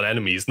mods on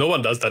enemies. No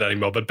one does that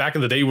anymore. But back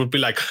in the day, you would be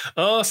like,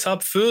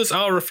 sub first,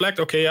 reflect.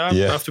 Okay, I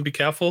have to be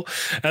careful.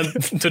 And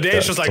today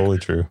it's just like totally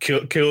true.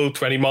 Kill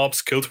 20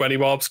 mobs, kill 20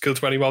 mobs, kill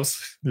 20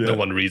 mobs. Yeah. No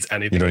one reads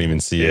anything. You don't even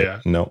see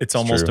it. No, it's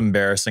almost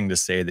embarrassing to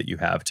say that you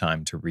have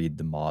time to read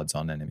the mods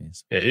on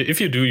enemies. Yeah,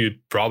 if you do, you're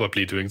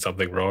probably doing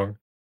something wrong.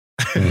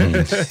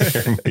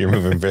 You're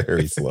moving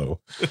very slow.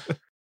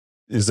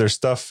 Is there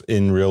stuff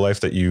in real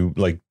life that you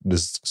like,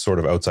 this sort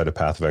of outside of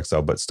Path of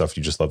Exile, but stuff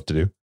you just love to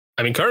do?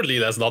 I mean, currently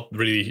there's not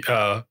really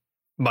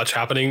much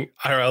happening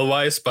IRL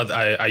wise, but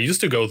I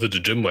used to go to the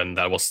gym when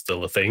that was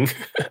still a thing,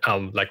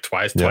 like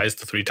twice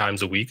to 3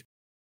 times a week.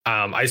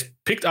 I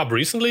picked up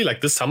recently,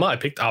 like this summer, I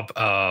picked up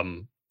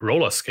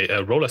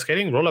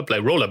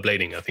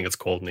rollerblading, I think it's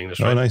called in English.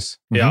 Right? Oh, nice.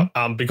 Yeah,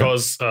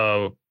 because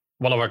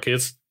one of our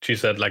kids, she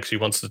said like she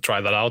wants to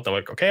try that out. I'm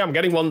like, okay, I'm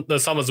getting one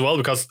this summer as well,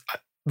 because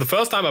the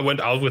first time I went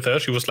out with her,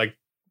 she was like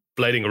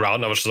blading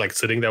around. I was just like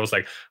sitting there, I was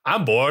like,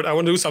 I'm bored, I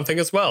want to do something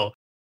as well.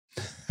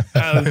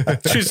 And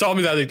she saw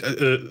me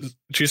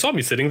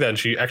sitting there, and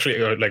she actually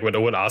like went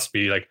over and asked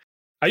me like,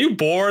 are you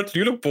bored?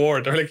 You look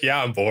bored. I'm like,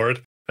 yeah, I'm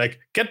bored. Like,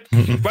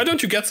 why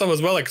don't you get some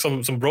as well, like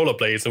some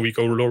rollerblades, and we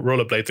go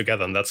rollerblade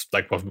together. And that's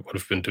like what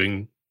we've been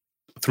doing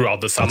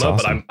throughout the summer.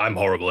 Awesome. But I'm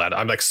horrible at it.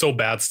 I'm like so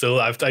bad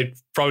still. I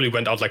probably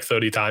went out like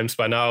 30 times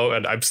by now,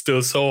 and I'm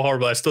still so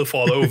horrible. I still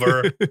fall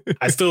over.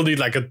 I still need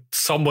like a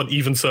somewhat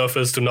even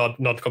surface to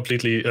not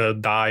completely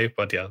die.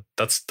 But yeah,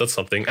 that's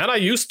something. And I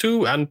used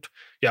to, and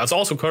yeah, it's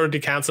also currently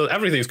canceled.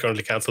 Everything's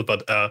currently canceled.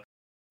 But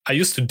I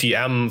used to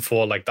DM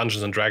for like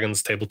Dungeons and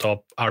Dragons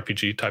tabletop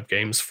RPG type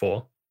games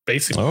for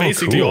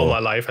basically cool. all my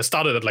life. I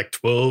started at like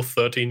 12,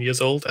 13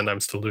 years old, and I'm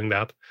still doing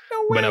that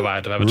whenever I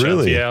have a chance.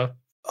 Really? Yeah.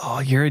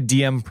 Oh, you're a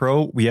DM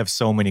pro? We have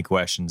so many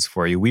questions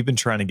for you. We've been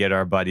trying to get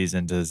our buddies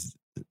into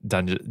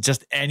dungeon,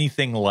 just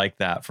anything like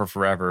that for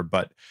forever,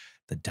 but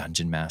the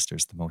Dungeon Master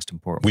is the most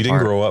important We didn't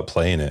part. grow up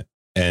playing it,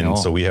 and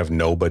so we have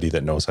nobody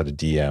that knows how to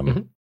DM.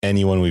 Mm-hmm.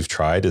 Anyone we've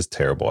tried is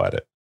terrible at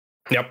it.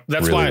 Yep,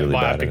 that's really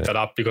why I picked that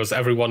up, because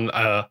everyone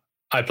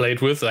I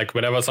played with, like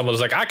whenever someone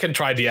was like, I can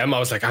try DM, I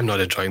was like, I'm not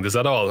enjoying this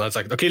at all. And I was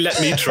like, okay,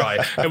 let me try.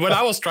 And when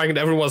I was trying it,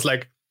 everyone was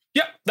like,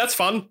 yeah, that's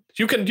fun.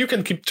 You can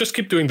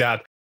keep doing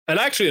that. And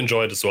I actually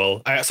enjoy it as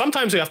well.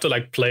 Sometimes you have to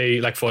like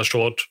play like for a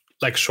short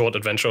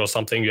adventure or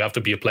something. You have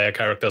to be a player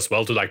character as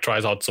well to like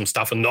try out some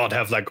stuff and not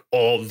have like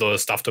all the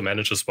stuff to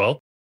manage as well.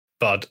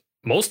 But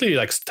mostly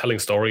like telling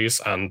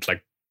stories, and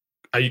like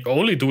I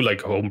only do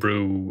like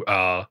homebrew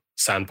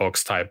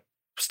sandbox type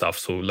stuff.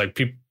 So like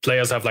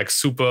players have like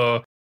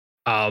super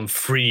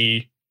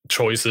free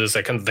choices.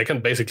 They can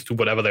basically do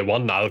whatever they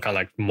want, and I'll kind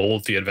of like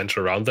mold the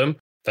adventure around them.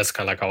 That's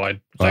kind of like how I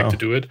like to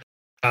do it,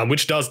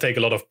 which does take a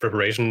lot of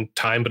preparation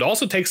time, but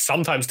also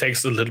sometimes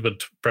takes a little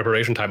bit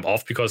preparation time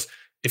off, because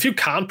if you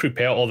can't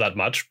prepare all that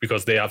much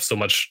because they have so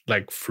much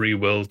like free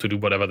will to do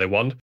whatever they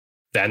want,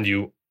 then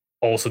you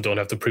also don't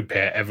have to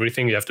prepare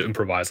everything. You have to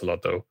improvise a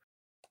lot though.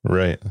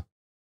 Right.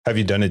 Have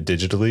you done it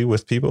digitally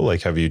with people?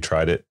 Like, have you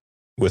tried it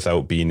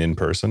without being in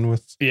person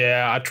with?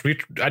 Yeah,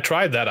 I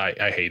tried that.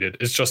 I hate it.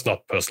 It's just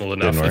not personal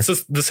enough. It's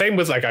just the same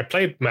with like, I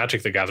played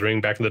Magic the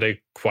Gathering back in the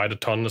day quite a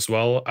ton as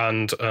well.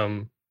 And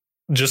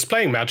just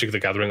playing Magic the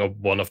Gathering over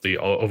one of the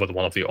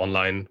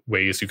online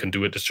ways you can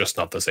do it is just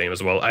not the same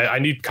as well. I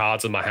need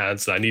cards in my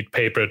hands, and I need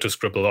paper to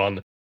scribble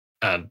on,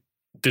 and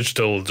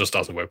digital just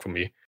doesn't work for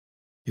me.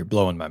 You're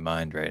blowing my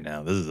mind right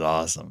now. This is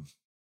awesome.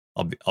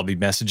 I'll be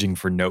messaging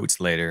for notes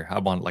later. I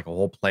want like a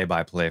whole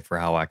play-by-play for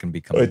how I can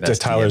become.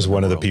 Tyler's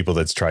one of the people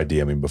that's tried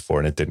DMing before,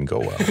 and it didn't go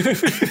well. No,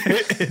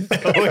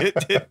 it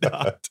did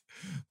not.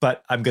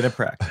 But I'm gonna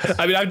practice.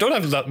 I mean, I don't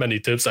have that many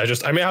tips.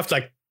 I may have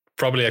like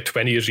probably like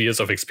 20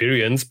 years of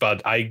experience.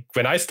 But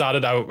when I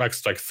started, I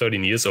was like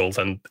 13 years old,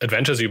 and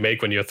adventures you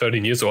make when you're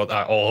 13 years old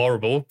are all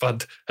horrible.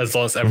 But as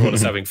long as everyone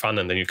is having fun,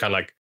 and then you kind of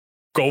like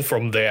go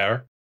from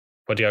there.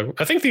 But yeah,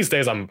 I think these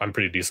days I'm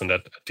pretty decent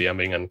at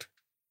DMing and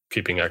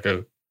keeping like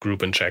a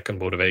group in check and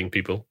motivating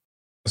people.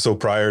 So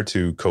prior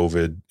to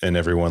COVID and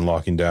everyone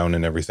locking down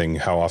and everything,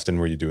 how often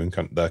were you doing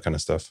that kind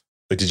of stuff?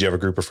 Like, did you have a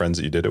group of friends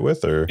that you did it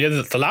with, or? Yeah,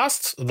 the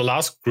last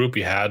group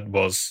we had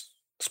was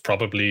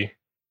probably,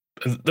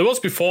 there was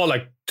before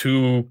like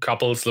 2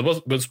 couples. There was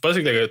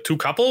basically like 2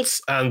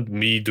 couples and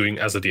me doing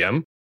as a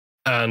DM.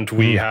 And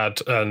we had,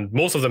 and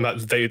most of them,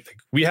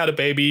 we had a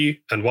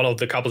baby, and one of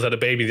the couples had a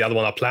baby, the other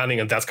one are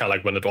planning, and that's kind of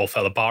like when it all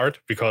fell apart,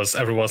 because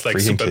everyone's like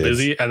super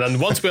busy. And then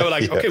once we were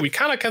like, okay, we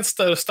kind of can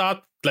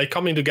start like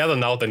coming together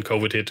now, then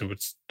COVID hit, and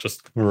it's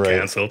just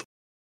canceled.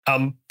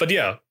 But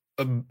yeah,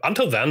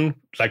 until then,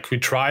 like we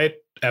tried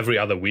every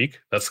other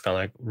week. That's kind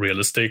of like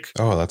realistic.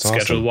 Oh, that's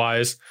schedule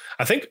wise.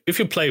 I think if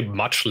you play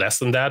much less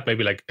than that,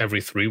 maybe like every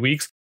 3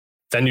 weeks,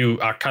 then you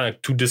are kind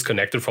of too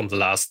disconnected from the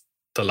last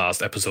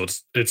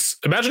episodes. It's,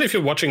 imagine if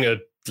you're watching a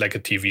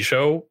TV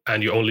show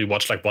and you only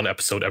watch like 1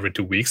 episode every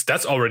 2 weeks.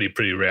 That's already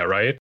pretty rare,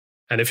 right?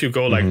 And if you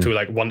go like to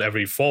like 1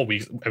 every 4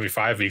 weeks, every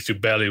 5 weeks, you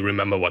barely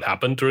remember what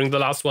happened during the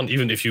last one.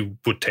 Even if you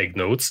would take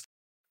notes,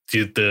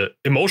 the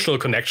emotional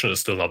connection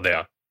is still not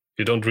there.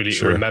 You don't really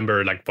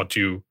remember like what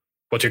your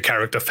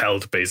character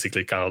felt,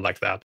 basically, kind of like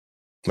that.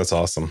 That's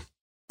awesome.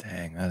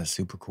 Dang, that is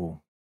super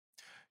cool.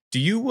 Do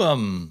you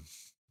don't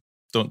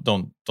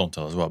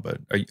tell us what,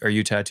 but are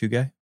you a tattoo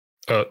guy?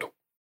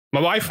 My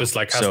wife is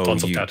like has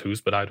tons of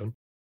tattoos, but I don't.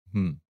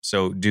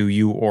 So do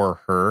you or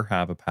her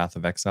have a Path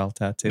of Exile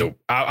tattoo? No,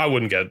 I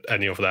wouldn't get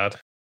any of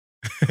that.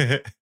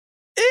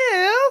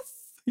 If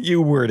you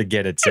were to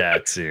get a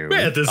tattoo,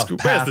 where's this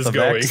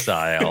going?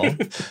 Exile.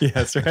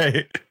 Yes,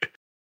 right.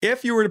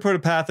 If you were to put a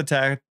Path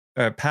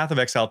of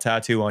Exile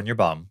tattoo on your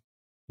bum,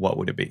 what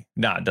would it be?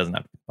 No, it doesn't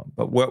have to be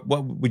But what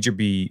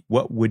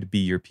would be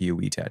your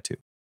PoE tattoo?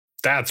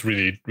 That's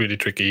really, really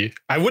tricky.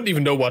 I wouldn't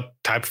even know what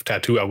type of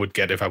tattoo I would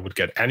get if I would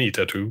get any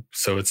tattoo.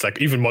 So it's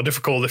like even more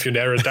difficult if you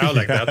narrow it down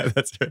like that.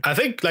 That's right. I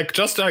think like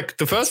just like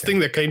the first thing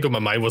that came to my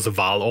mind was a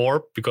Val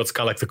orb, because it's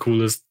kind of like the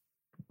coolest,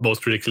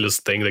 most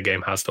ridiculous thing the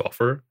game has to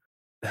offer.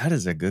 That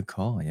is a good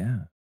call.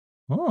 Yeah.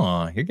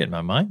 Oh, you're getting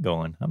my mind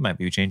going. I might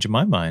be changing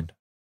my mind.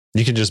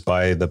 You can just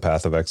buy the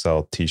Path of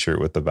Exile t-shirt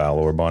with the Val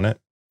orb on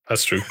it.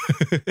 That's true.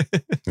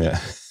 Yeah.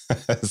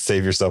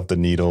 Save yourself the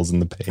needles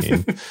and the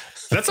pain.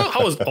 That's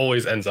how it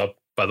always ends up,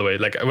 by the way.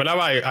 Like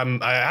whenever I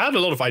had a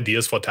lot of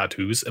ideas for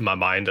tattoos in my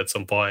mind at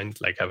some point,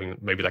 like having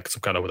maybe like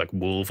some kind of like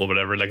wolf or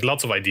whatever, like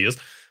lots of ideas.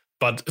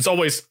 But it's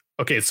always,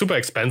 okay, it's super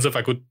expensive.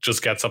 I could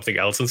just get something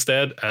else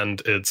instead. And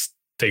it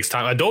takes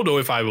time. I don't know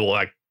if I will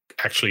like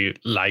actually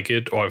like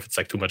it or if it's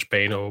like too much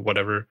pain or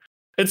whatever.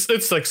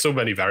 It's like so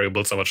many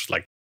variables. So much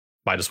like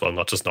might as well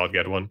not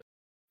get one.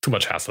 Too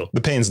much hassle.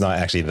 The pain's not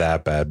actually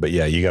that bad, but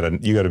yeah, you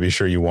gotta be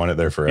sure you want it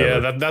there forever.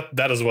 Yeah,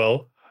 that as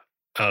well.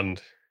 And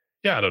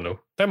yeah, I don't know.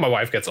 Then my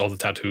wife gets all the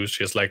tattoos.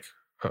 She has like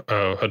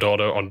her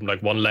daughter on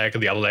like one leg,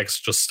 and the other leg's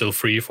just still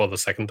free for the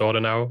second daughter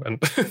now. And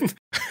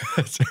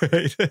That's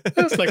right.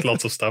 there's like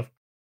lots of stuff.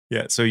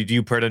 Yeah. So do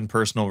you put in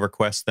personal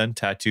requests then?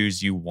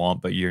 Tattoos you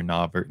want, but you're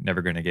never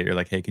going to get. You're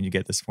like, hey, can you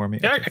get this for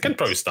me? Yeah, Okay, I can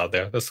probably start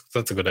there. That's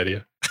a good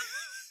idea.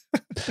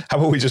 How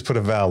about we just put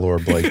a Val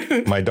orb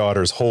like my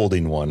daughter's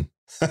holding one?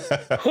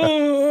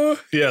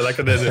 Yeah, like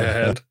a in her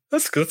head.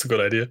 That's a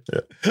good idea.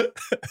 Yeah.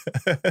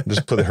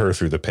 Just put her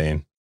through the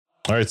pain.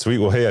 All right, sweet.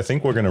 Well, hey, I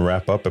think we're going to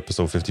wrap up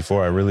episode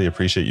 54. I really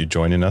appreciate you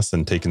joining us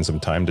and taking some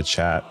time to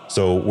chat.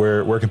 So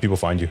where can people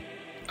find you?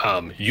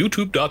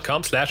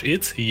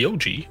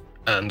 YouTube.com/itsyoji.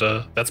 And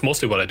that's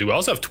mostly what I do. I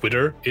also have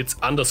Twitter. It's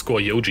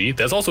 _Yoji.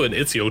 There's also an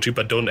It's Yoji,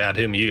 but don't add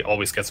him. He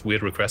always gets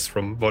weird requests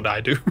from what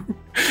I do.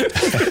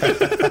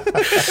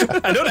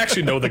 I don't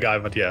actually know the guy,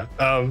 but yeah.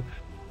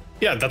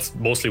 Yeah, that's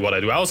mostly what I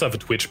do. I also have a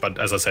Twitch, but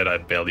as I said, I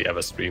barely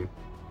ever stream.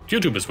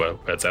 YouTube as well,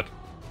 where it's at.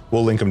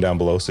 We'll link them down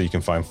below so you can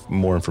find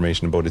more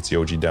information about It's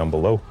Yoji down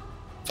below.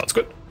 Sounds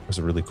good. It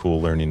was really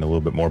cool learning a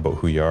little bit more about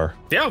who you are.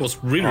 Yeah, it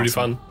was really, really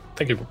fun.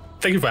 Thank you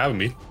for having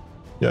me.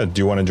 Yeah,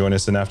 do you want to join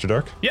us in After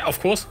Dark? Yeah, of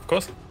course.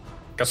 Got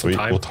Sweet. some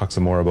time. We'll talk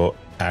some more about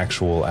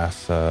actual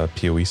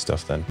PoE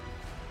stuff then.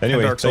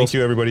 Anyway, thank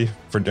you everybody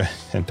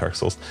and Dark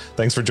Souls.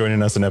 Thanks for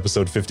joining us in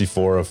episode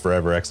 54 of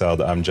Forever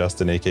Exiled. I'm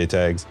Justin, AK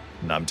Tags.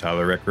 And I'm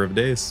Tyler, Wrecker of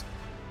Days.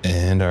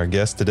 And our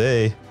guest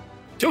today,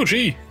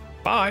 Yoji.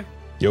 Bye.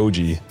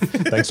 Yoji.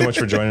 Thanks so much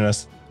for joining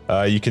us.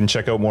 You can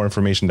check out more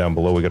information down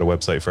below. We got a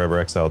website,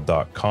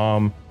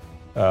 foreverexiled.com.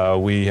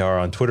 We are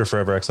on Twitter,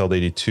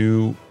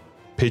 foreverexiled82.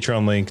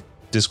 Patreon link,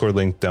 Discord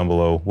link down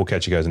below. We'll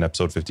catch you guys in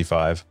episode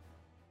 55.